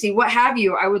 fantasy, what have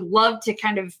you. I would love to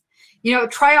kind of,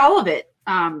 try all of it.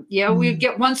 We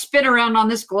get one spin around on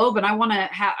this globe, and I want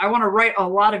to write a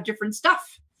lot of different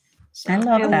stuff. So, I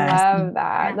love that.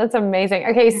 Yeah. That's amazing.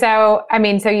 Okay. So,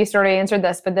 so you sort of answered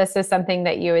this, but this is something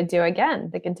that you would do again,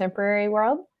 the contemporary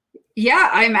world? Yeah,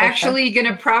 I'm actually going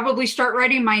to probably start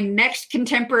writing my next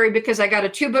contemporary because I got a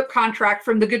 2-book contract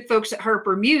from the good folks at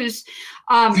Harper Muse.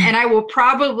 And I will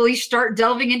probably start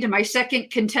delving into my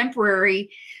second contemporary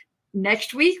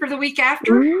next week or the week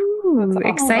after. Ooh,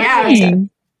 exciting.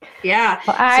 Yeah.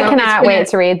 Well, I cannot wait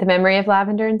to read The Memory of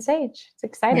Lavender and Sage. It's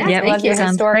exciting. Yeah, I love your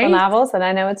sounds historical great. novels, and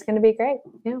I know it's going to be great.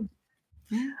 Yeah.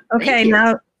 Okay,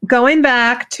 now going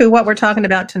back to what we're talking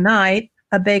about tonight,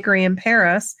 A Bakery in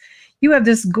Paris, you have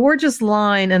this gorgeous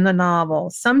line in the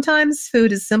novel. Sometimes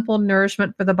food is simple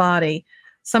nourishment for the body.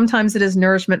 Sometimes it is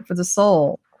nourishment for the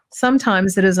soul.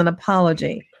 Sometimes it is an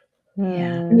apology.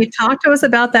 Yeah. Can you talk to us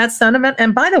about that sentiment?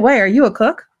 And by the way, are you a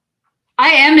cook? I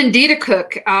am indeed a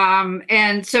cook.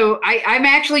 And so I'm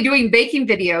actually doing baking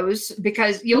videos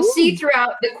because you'll see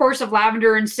throughout the course of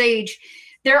Lavender and Sage,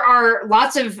 there are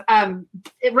lots of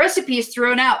recipes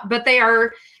thrown out, but they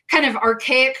are kind of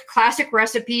archaic classic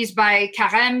recipes by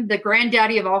Carême, the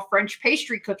granddaddy of all French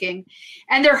pastry cooking.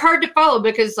 And they're hard to follow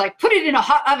because put it in a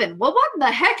hot oven. Well, what in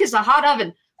the heck is a hot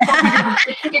oven?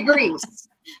 450 degrees.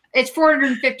 It's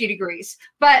 450 degrees.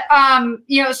 But,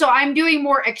 so I'm doing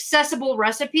more accessible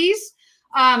recipes.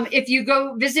 If you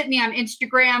go visit me on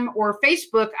Instagram or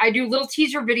Facebook, I do little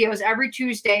teaser videos every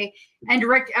Tuesday and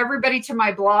direct everybody to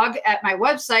my blog at my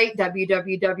website,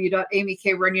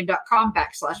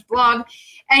 www.aimiekrunyan.com/blog.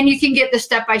 And you can get the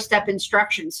step-by-step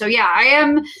instructions. So yeah, I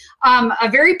am a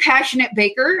very passionate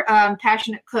baker,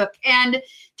 passionate cook. And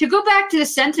to go back to the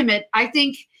sentiment, I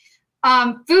think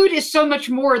food is so much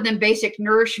more than basic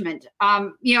nourishment.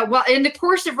 In the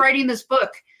course of writing this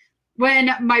book,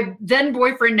 when my then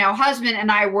boyfriend, now husband,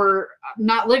 and I were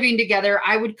not living together,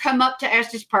 I would come up to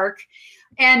Estes Park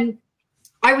and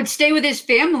I would stay with his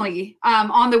family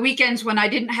on the weekends when I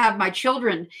didn't have my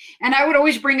children. And I would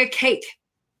always bring a cake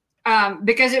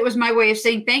because it was my way of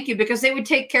saying thank you, because they would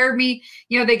take care of me.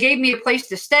 They gave me a place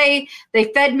to stay. They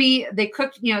fed me. They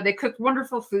cooked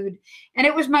wonderful food. And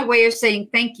it was my way of saying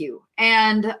thank you.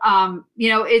 And,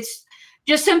 it's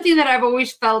just something that I've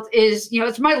always felt is,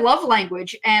 it's my love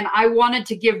language. And I wanted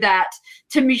to give that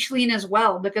to Micheline as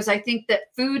well, because I think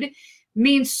that food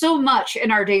means so much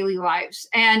in our daily lives.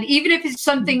 And even if it's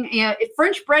something,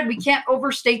 French bread, we can't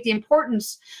overstate the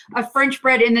importance of French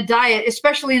bread in the diet,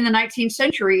 especially in the 19th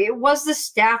century. It was the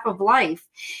staff of life.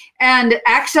 And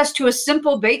access to a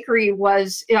simple bakery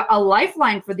was a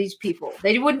lifeline for these people.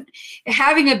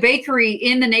 Having a bakery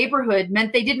in the neighborhood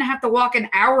meant they didn't have to walk an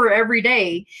hour every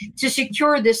day to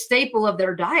secure this staple of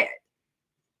their diet.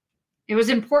 It was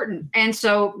important. And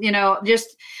so,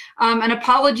 just an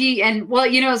apology. And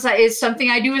it's something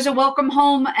I do as a welcome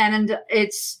home. And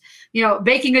it's,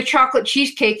 baking a chocolate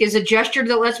cheesecake is a gesture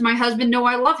that lets my husband know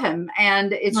I love him.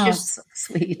 And it's just so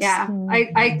sweet. Yeah.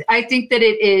 I think that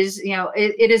it is,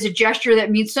 it is a gesture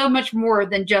that means so much more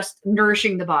than just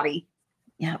nourishing the body.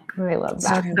 Yeah. I love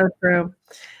that. That's so true.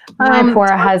 My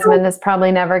poor husband is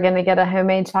probably never going to get a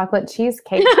homemade chocolate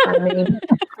cheesecake from me.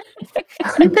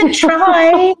 You could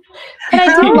try. But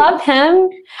I do love him.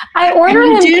 I order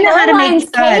him do know how to make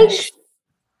Caroline's fudge. cakes.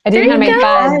 I do know how to make go.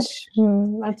 fudge.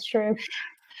 That's true.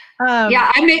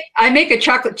 I make a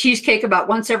chocolate cheesecake about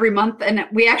once every month. And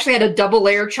we actually had a double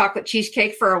layer chocolate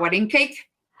cheesecake for our wedding cake.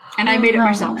 And I made it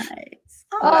myself. Nice.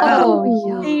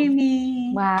 Oh,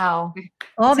 Aimie. wow.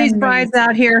 All That's these brides amazing.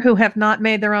 out here who have not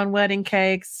made their own wedding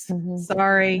cakes. Mhm.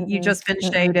 Sorry, you just been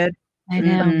shaded. I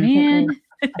know, man.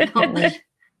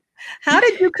 How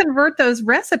did you convert those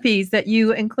recipes that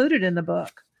you included in the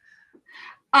book?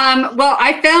 Well,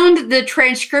 I found the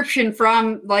transcription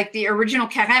from the original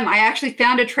Carême. I actually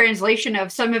found a translation of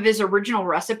some of his original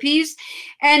recipes.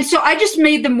 And so I just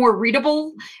made them more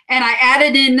readable, and I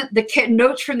added in the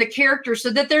notes from the characters so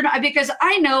that they're not, because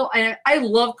I know, and I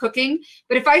love cooking,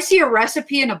 but if I see a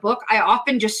recipe in a book, I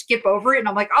often just skip over it and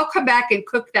I'm like, I'll come back and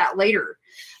cook that later.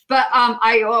 But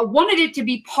I wanted it to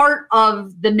be part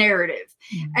of the narrative.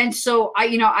 And so I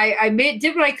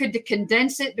did what I could to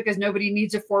condense it, because nobody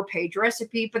needs a 4-page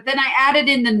recipe. But then I added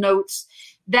in the notes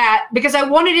because I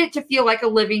wanted it to feel like a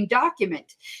living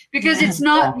document, because it's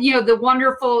not, the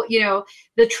wonderful,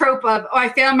 the trope of, I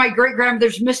found my great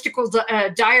grandmother's mystical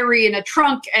diary in a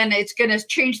trunk and it's going to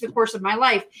change the course of my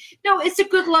life. No, it's a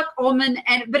good luck omen,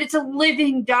 but it's a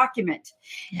living document.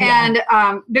 Yeah.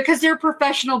 And because they're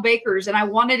professional bakers, and I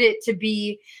wanted it to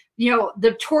be,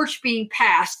 the torch being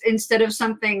passed instead of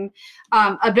something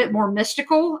a bit more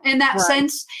mystical in that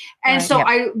sense. And so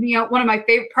one of my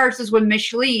favorite parts is when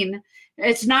Micheline,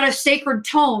 it's not a sacred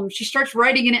tome, she starts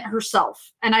writing in it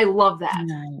herself. And I love that.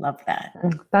 I love that.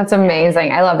 That's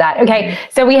amazing. I love that. Okay.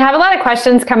 So we have a lot of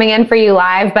questions coming in for you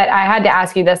live, but I had to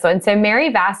ask you this one. So Mary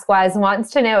Vasquez wants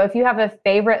to know if you have a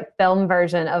favorite film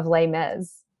version of Les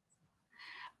Mis.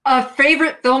 A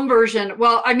favorite film version?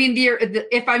 Well, I mean,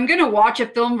 if I'm going to watch a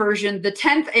film version, the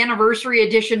 10th anniversary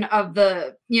edition of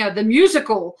the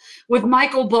musical with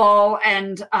Michael Ball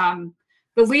and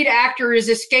the lead actor is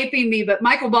escaping me, but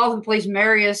Michael Ball, who plays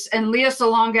Marius, and Lea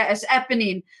Salonga as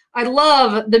Eponine. I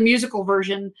love the musical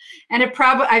version, and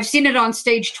I've seen it on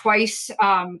stage twice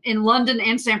in London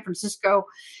and San Francisco.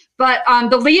 But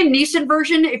the Liam Neeson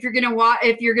version, if you're gonna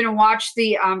watch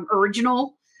the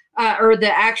original or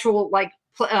the actual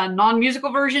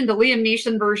non-musical version, the Liam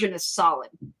Neeson version is solid.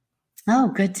 Oh,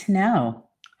 good to know.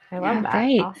 I love that.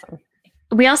 Great. Awesome.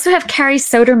 We also have Carrie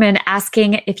Soderman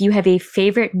asking if you have a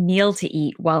favorite meal to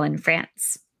eat while in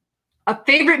France. A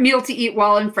favorite meal to eat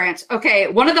while in France. Okay,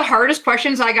 one of the hardest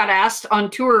questions I got asked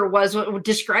on tour was,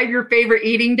 describe your favorite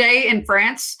eating day in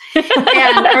France, or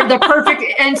the perfect.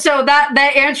 And so that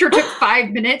answer took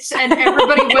 5 minutes, and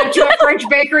everybody went to a French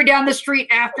bakery down the street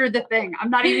after the thing. I'm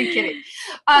not even kidding.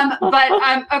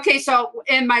 Okay, so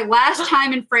in my last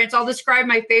time in France, I'll describe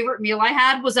my favorite meal I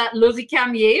had was at Le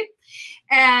Ricamier.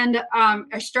 And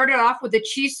I started off with a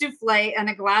cheese souffle and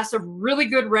a glass of really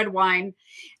good red wine,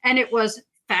 and it was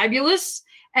fabulous.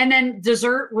 And then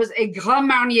dessert was a Grand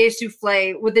Marnier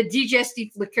souffle with a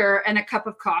digestif liqueur and a cup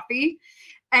of coffee.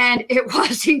 And it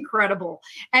was incredible.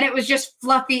 And it was just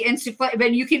fluffy and souffle.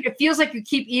 But it feels like you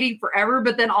keep eating forever,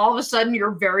 but then all of a sudden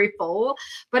you're very full.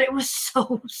 But it was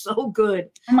so good.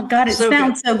 Oh my God, it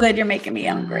sounds so good. You're making me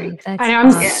hungry. I know,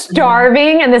 I'm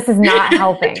starving, and this is not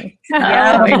helping.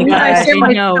 I see my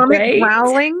stomach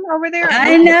growling over there.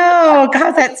 I know.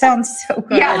 God, that sounds so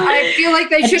good. Yeah, I feel like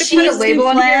they should have put a label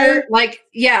on here.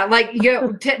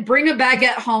 Bring a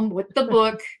baguette home with the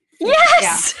book.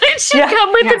 Yes, it should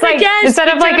come with the baguette. Instead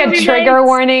of like a trigger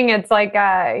warning, it's like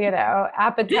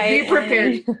appetite. Be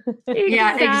prepared.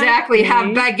 Yeah, exactly. Have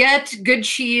baguette, good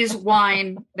cheese,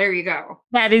 wine. There you go.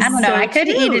 That is. I don't know. I could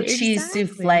eat a true. cheese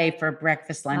souffle for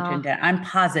breakfast, lunch, and dinner. I'm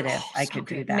positive I could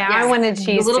do that. Now I want a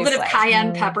cheese. A little bit of souffle.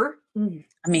 cayenne pepper. I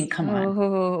mean, come on.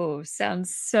 Oh,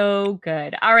 sounds so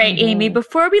good. All right, Aimie,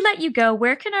 before we let you go,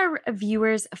 where can our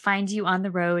viewers find you on the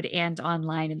road and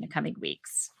online in the coming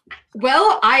weeks?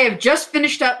 Well, I have just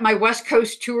finished up my West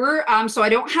Coast tour, so I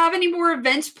don't have any more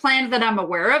events planned that I'm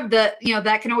aware of. That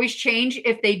can always change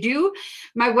if they do.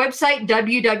 My website,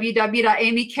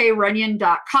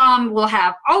 www.amiekrunyan.com, will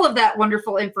have all of that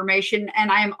wonderful information, and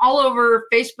I am all over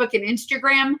Facebook and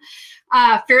Instagram,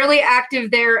 fairly active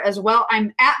there as well.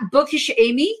 I'm at Bookish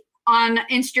Aimie on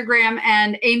Instagram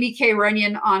and Aimie K.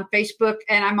 Runyan on Facebook,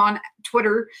 and I'm on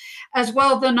Twitter as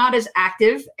well, though not as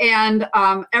active. And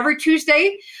every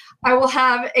Tuesday, I will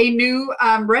have a new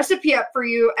recipe up for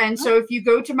you. And so if you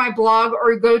go to my blog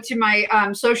or go to my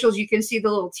socials, you can see the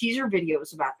little teaser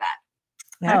videos about that.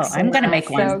 I'm going to make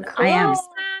one. So cool. I am.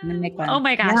 I'm going to make one. Oh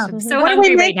my gosh, I'm so What are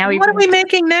hungry we right now. What are we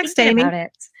making next, Aimie?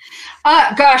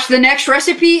 Gosh, the next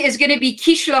recipe is going to be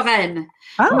quiche Lorraine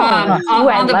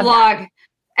on the blog.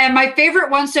 And my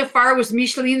favorite one so far was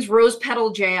Micheline's rose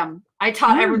petal jam. I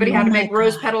taught everybody how to make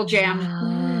rose petal jam.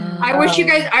 I wish you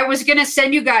guys, I was going to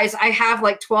send you guys, I have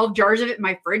like 12 jars of it in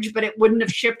my fridge, but it wouldn't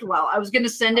have shipped well. I was going to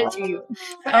send it to you.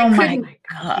 Oh my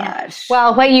gosh.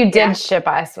 Well, what you did ship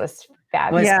us was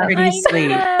fabulous. Was pretty sweet.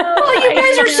 Well, you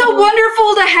guys are so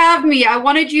wonderful to have me. I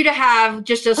wanted you to have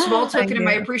just a small token of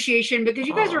my appreciation because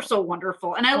you guys are so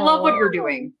wonderful. And I love what you're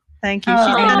doing. Thank you.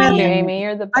 Thank you, Aimie.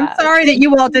 You're the best. I'm sorry that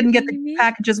you all didn't get the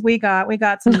packages we got. We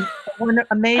got some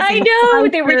amazing. I know,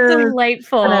 they were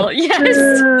delightful.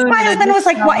 Yes. My husband was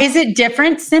like, "What is it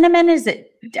different? Cinnamon? Is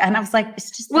it?" And I was like, "It's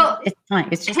just it's fine.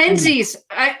 It's just Penzies."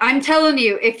 I'm telling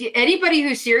you, anybody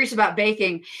who's serious about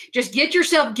baking, just get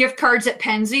yourself gift cards at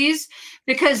Penzies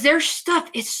because their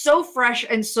stuff is so fresh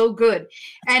and so good.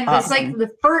 And it's like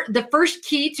the first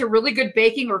key to really good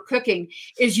baking or cooking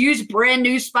is use brand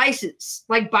new spices.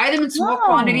 Like buy them in small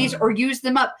quantities or use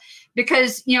them up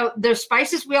because the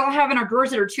spices we all have in our drawers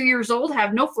that are 2 years old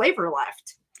have no flavor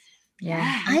left.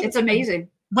 Yeah, it's amazing.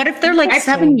 What if they're like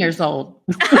 7 years old?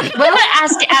 Well,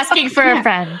 asking for a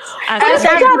friend. I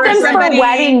got them for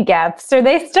wedding gifts. Are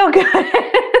they still good?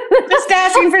 Just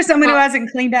asking for someone who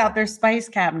hasn't cleaned out their spice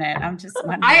cabinet. I'm just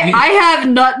wondering. I have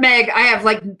nutmeg. I have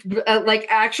like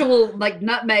actual like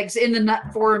nutmegs in the nut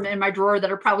form in my drawer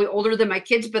that are probably older than my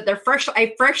kids, but they're fresh.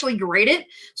 I freshly grate it,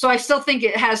 so I still think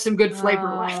it has some good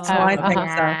flavor left. Oh, I think so.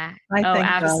 Yeah. I think so,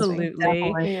 absolutely.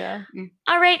 definitely. Yeah.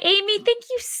 All right, Aimie, thank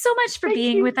you so much for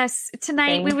being with us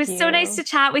tonight. It was so nice to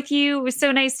chat with you. It was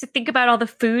so nice to think about all the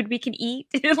food we can eat,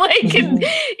 like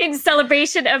in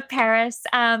celebration of Paris.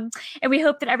 And we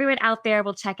hope that everyone out there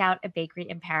will check out A Bakery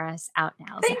in Paris out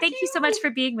now. So thank you so much for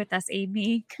being with us,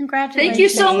 Aimie. Congratulations. Thank you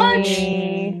so much.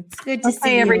 It's good to see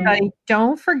Okay, you. everybody,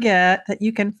 don't forget that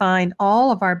you can find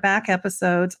all of our back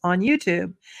episodes on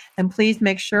YouTube. And please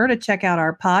make sure to check out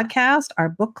our podcast, our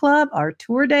book club, our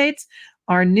tour dates,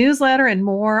 our newsletter, and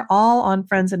more, all on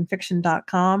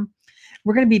friendsandfiction.com.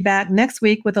 We're going to be back next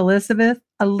week with Elizabeth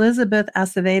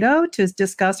Acevedo to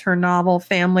discuss her novel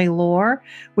Family Lore,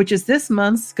 which is this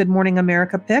month's Good Morning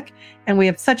America pick. And we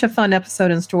have such a fun episode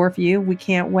in store for you. We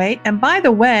can't wait. And by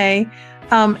the way,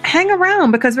 hang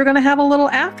around because we're going to have a little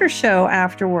after show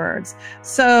afterwards.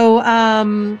 So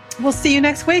we'll see you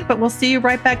next week, but we'll see you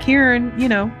right back here in,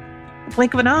 the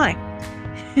blink of an eye.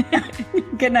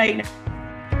 Good night.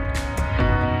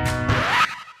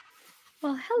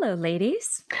 Well, hello,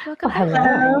 ladies. Welcome. Hello.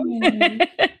 That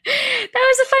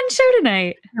was a fun show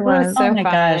tonight. It was. So Oh my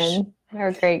fun. gosh. They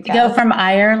were great. To go from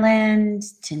Ireland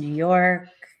to New York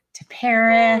to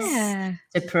Paris Yeah.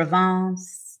 to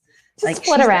Provence. Just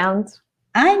split around.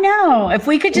 I know. If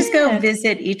we could just go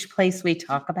visit each place we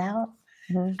talk about.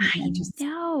 I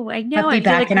know. I'll be I feel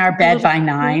back like in we our could bed go by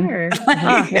 9. tour.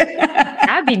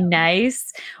 That'd be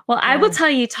nice. Well, I will tell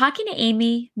you, talking to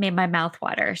Aimie made my mouth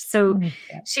water. So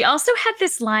she also had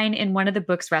this line in one of the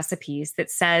book's recipes that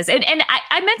says, and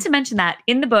I meant to mention that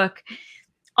in the book,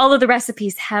 all of the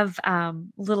recipes have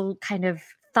little kind of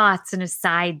thoughts and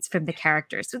asides from the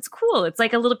characters. So it's cool. It's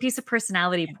like a little piece of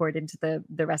personality poured into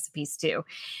the recipes too.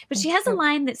 But she has a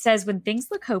line that says, when things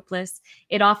look hopeless,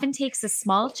 it often takes a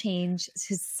small change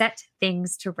to set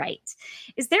things to right.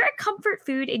 Is there a comfort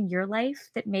food in your life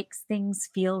that makes things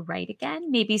feel right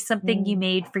again? Maybe something you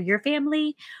made for your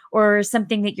family or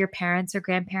something that your parents or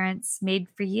grandparents made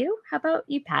for you? How about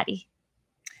you, Patty?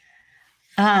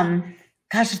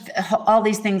 Gosh, all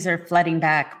these things are flooding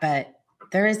back, but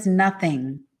there is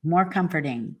nothing more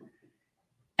comforting.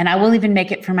 And I will even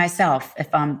make it for myself if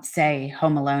I'm, say,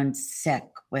 home alone sick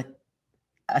with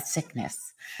a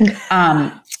sickness.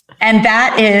 And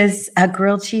that is a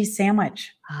grilled cheese sandwich.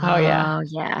 Oh, yeah. Oh,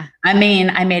 yeah. I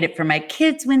mean, I made it for my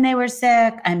kids when they were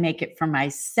sick. I make it for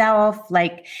myself.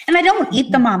 And I don't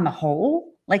eat them on the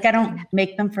whole. Like, I don't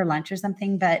make them for lunch or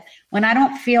something. But when I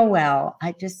don't feel well,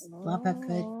 I just love a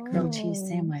good grilled cheese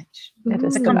sandwich. It is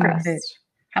It's a the comfort best. food.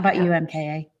 How about you,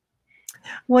 MKA?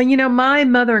 Well, my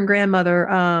mother and grandmother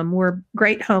were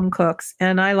great home cooks,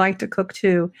 and I like to cook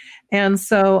too. And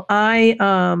so I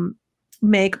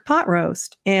make pot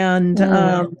roast, and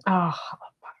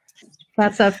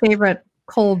that's a favorite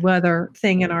cold weather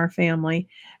thing in our family.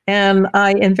 And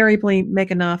I invariably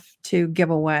make enough to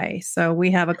give away. So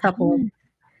we have a couple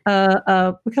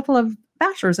of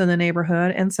bachelors in the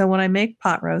neighborhood, and so when I make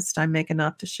pot roast, I make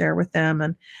enough to share with them.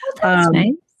 And That's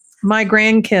nice. my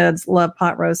grandkids love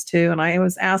pot roast too. And I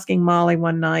was asking Molly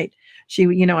one night,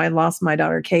 I lost my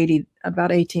daughter Katie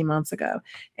about 18 months ago.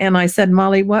 And I said,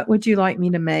 Molly, what would you like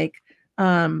me to make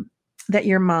that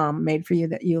your mom made for you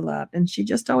that you loved? And she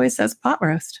just always says pot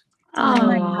roast. Oh,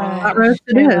 my God. Pot roast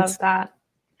it I is. love that.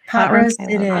 Pot roast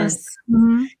it is.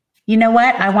 Mhm. You know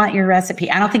what? I want your recipe.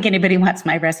 I don't think anybody wants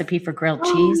my recipe for grilled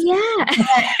cheese. Yeah.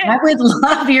 I would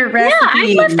love your recipe. Yeah,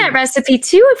 I'd love that recipe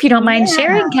too, if you don't mind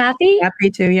sharing, Kathy.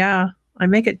 Happy to, yeah. I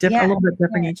make it a Yeah. little bit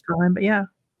different each time, but yeah.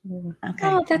 Okay.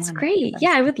 Oh, that's I want great. the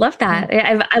Yeah, I would love that.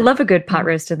 I love a good pot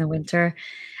roast in the winter.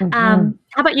 How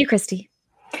about you, Christy?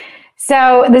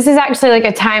 So this is actually like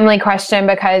a timely question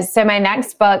because my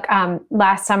next book,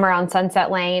 Last Summer on Sunset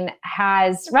Lane,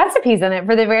 has recipes in it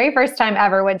for the very first time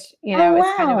ever, which, is kind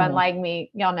of wow. unlike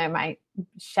me. Y'all know my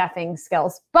chefing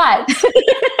skills, but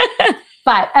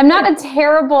but I'm not a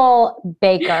terrible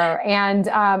baker. And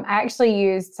I actually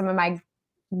used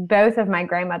both of my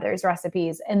grandmother's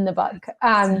recipes in the book,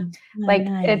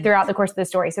 nice. throughout the course of the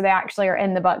story. So they actually are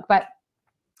in the book, but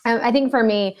I think for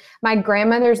me, my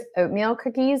grandmother's oatmeal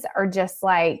cookies are just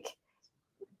like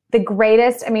the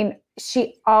greatest. I mean,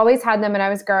 she always had them when I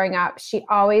was growing up. She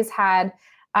always had,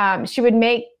 she would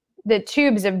make the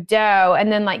tubes of dough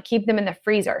and then keep them in the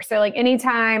freezer. So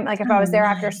anytime, if I was there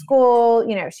after school,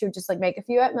 she would just make a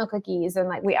few oatmeal cookies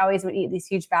and we always would eat these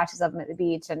huge batches of them at the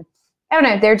beach. And I don't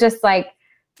know, they're just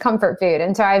comfort food.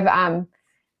 And so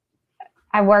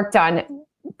I worked on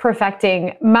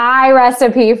perfecting my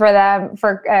recipe for them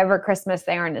for Christmas.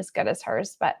 They aren't as good as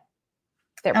hers, but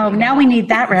now we need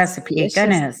that recipe.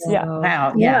 Goodness. Yeah.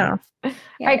 Wow. Yeah. All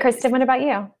right, Kristen, what about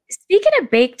you? Speaking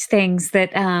of baked things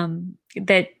that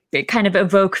kind of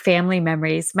evoke family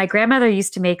memories, my grandmother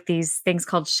used to make these things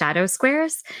called shadow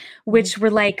squares, which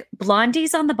were like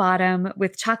blondies on the bottom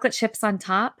with chocolate chips on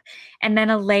top, and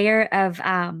then a layer of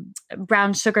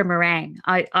brown sugar meringue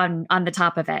on the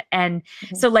top of it. And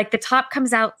so like the top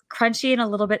comes out crunchy and a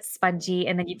little bit spongy,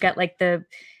 and then you've got like the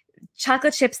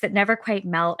chocolate chips that never quite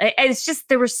melt. It's just,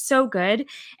 they were so good,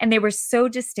 and they were so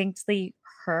distinctly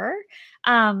her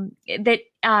that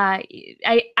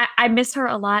I miss her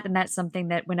a lot, and that's something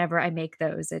that whenever I make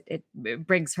those, it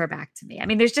brings her back to me. I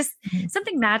mean, there's just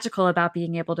something magical about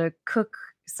being able to cook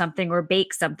something or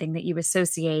bake something that you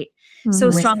associate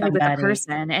so strongly with a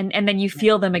person, and then you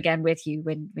feel them again with you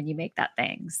when you make that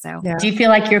thing. So, do you feel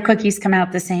like your cookies come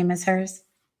out the same as hers?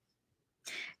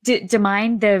 Do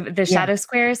mine the shadow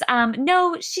squares?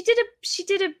 No, she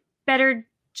did a better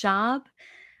job.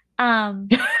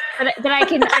 But I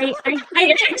can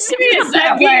experience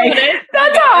that way.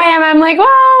 That's how I am. I'm like,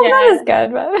 well, that is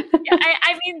good, but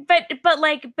I mean,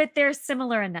 but they're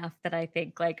similar enough that I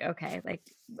think like, okay, like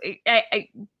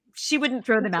she wouldn't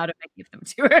throw them out if I give them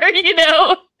to her, you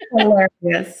know.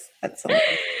 Hilarious. That's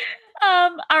hilarious.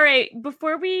 All right.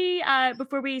 Before we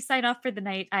sign off for the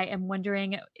night, I am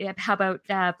wondering how about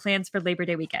plans for Labor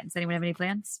Day weekend? Does anyone have any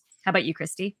plans? How about you,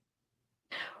 Christy?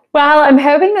 Well, I'm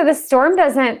hoping that the storm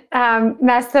doesn't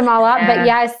mess them all up. But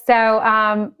yes,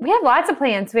 so we have lots of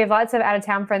plans. We have lots of out of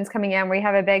town friends coming in. We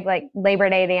have a big like Labor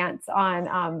Day dance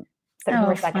on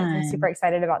September 2nd. I'm super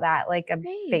excited about that, like a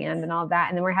band and all of that.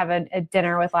 And then we're having a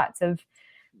dinner with lots of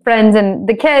friends and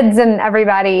the kids and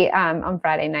everybody on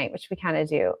Friday night, which we kind of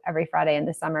do every Friday in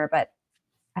the summer. But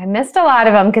I missed a lot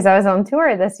of them because I was on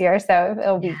tour this year. So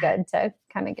it'll be good to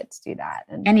kind of get to do that.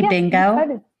 And any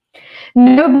bingo?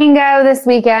 No bingo this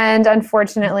weekend,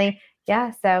 unfortunately.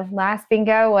 Yeah, so last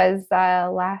bingo was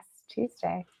last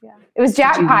Tuesday. Yeah, it was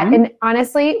jackpot, and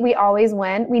honestly, we always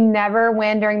win. We never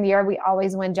win during the year. We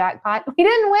always win jackpot. We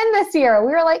didn't win this year.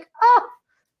 We were like, oh,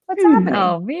 what's happening?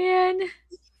 Oh man.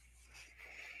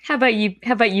 How about you,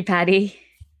 Patty?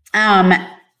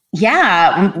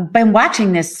 Yeah, I've been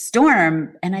watching this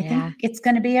storm, and I think it's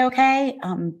going to be okay.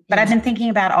 But I've been thinking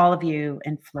about all of you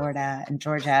in Florida and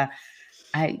Georgia.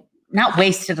 I not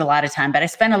wasted a lot of time, but I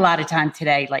spent a lot of time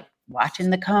today, like watching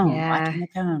the cone,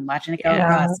 watching it go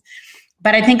across.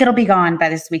 But I think it'll be gone by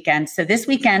this weekend. So this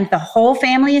weekend, the whole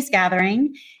family is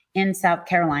gathering in South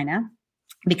Carolina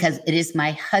because it is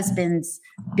my husband's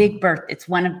big birthday. It's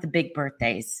one of the big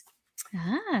birthdays.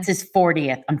 It's his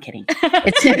 40th. I'm kidding.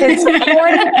 It's his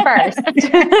 41st.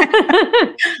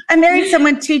 I married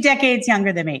someone 2 decades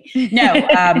younger than me. No.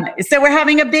 So we're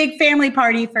having a big family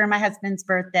party for my husband's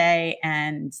birthday.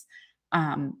 And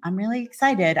I'm really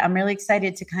excited. I'm really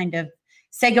excited to kind of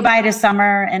say goodbye to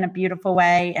summer in a beautiful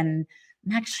way. And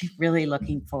I'm actually really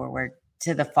looking forward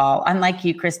to the fall. Unlike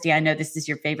you, Christy, I know this is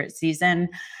your favorite season.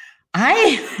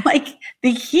 I like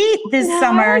the heat this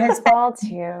summer has been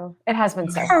too. It has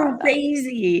been so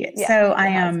crazy. Yeah, so I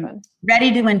am ready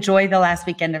to enjoy the last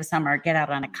weekend of summer, get out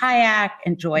on a kayak,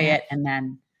 enjoy it, and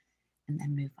then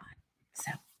move on.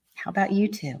 So how about you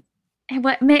two? And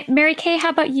what, Mary Kay, how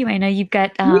about you? I know you've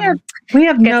got we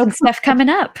have no stuff coming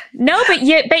up. No, but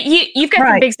you've got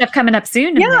some big stuff coming up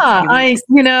soon. Yeah, I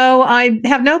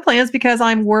have no plans because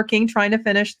I'm working, trying to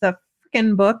finish the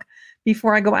freaking book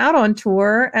before I go out on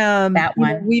tour. That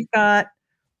one. We've got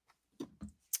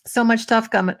so much stuff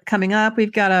coming up.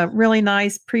 We've got a really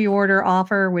nice pre-order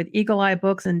offer with Eagle Eye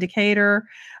Books in Decatur.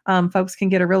 Folks can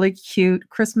get a really cute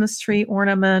Christmas tree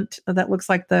ornament that looks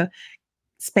like the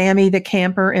Spammy the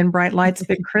Camper in Bright Lights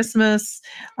Big Christmas.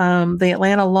 The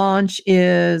Atlanta launch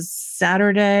is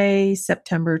Saturday,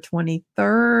 September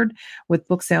 23rd with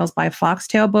book sales by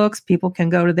Foxtail Books. People can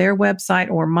go to their website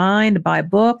or mine to buy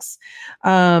books.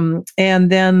 And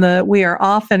then we are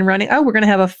off and running. Oh, we're going to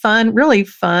have a really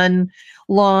fun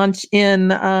launch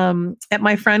in at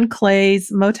my friend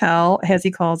Clay's motel, as he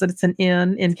calls it. It's an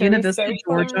inn in Buena Vista,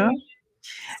 Georgia.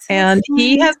 And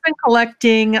he has been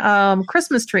collecting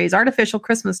Christmas trees, artificial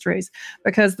Christmas trees,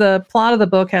 because the plot of the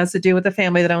book has to do with a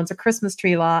family that owns a Christmas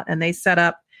tree lot, and they set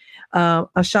up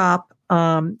a shop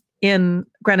in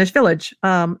Greenwich Village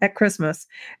at Christmas.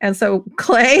 And so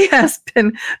Clay has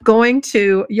been going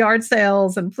to yard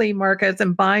sales and flea markets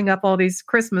and buying up all these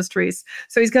Christmas trees.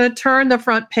 So he's going to turn the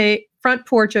front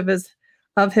porch of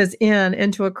his inn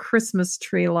into a Christmas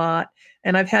tree lot.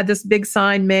 And I've had this big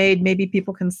sign made. Maybe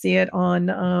people can see it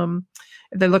on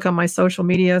if they look on my social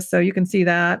media. So you can see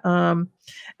that.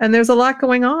 And there's a lot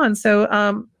going on.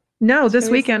 So no, this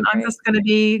weekend I'm just going to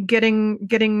be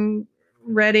getting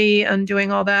ready and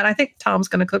doing all that. I think Tom's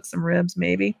going to cook some ribs,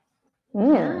 maybe.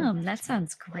 That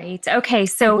sounds great. Okay,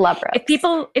 so if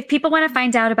people want to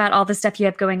find out about all the stuff you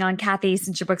have going on, Kathy,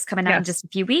 since your book's coming out in just a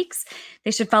few weeks,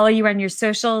 they should follow you on your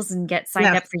socials and get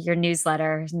signed up for your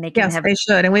newsletter, and they can have they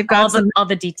should. And we've got all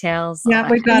the details. Yeah,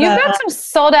 we've got you've got some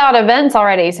sold out events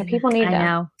already, so people need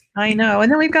I know. And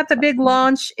then we've got the big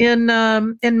launch in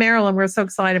Maryland. We're so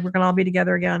excited. We're going to all be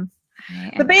together again.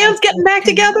 The band's getting back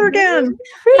together again.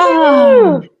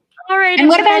 Oh. All right. And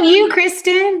what about you,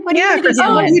 Kristen? What are you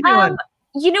doing?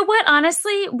 You know what?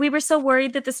 Honestly, we were so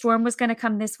worried that the storm was going to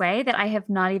come this way that I have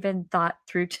not even thought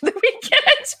through to the weekend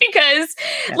because,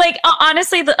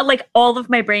 honestly, all of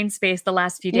my brain space the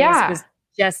last few days was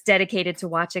just dedicated to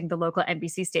watching the local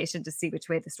NBC station to see which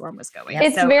way the storm was going.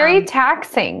 It's very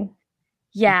taxing.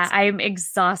 Yeah, I'm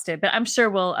exhausted, but I'm sure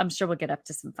we'll get up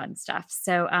to some fun stuff.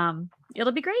 So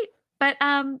it'll be great. But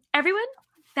everyone,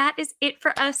 that is it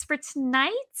for us for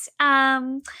tonight.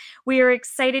 We are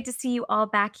excited to see you all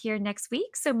back here next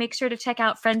week. So make sure to check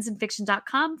out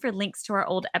friendsandfiction.com for links to our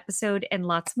old episode and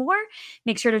lots more.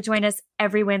 Make sure to join us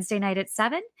every Wednesday night at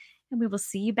 7. And we will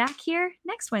see you back here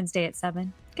next Wednesday at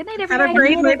 7. Good night, everyone. Have a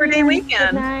great Labor Day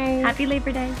weekend. Good night. Happy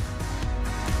Labor Day.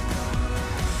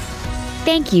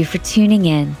 Thank you for tuning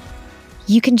in.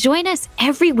 You can join us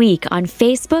every week on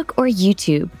Facebook or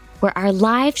YouTube, where our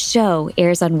live show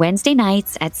airs on Wednesday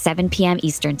nights at 7 p.m.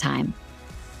 Eastern Time.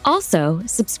 Also,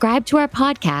 subscribe to our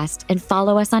podcast and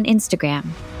follow us on Instagram.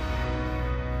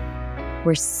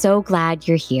 We're so glad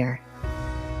you're here.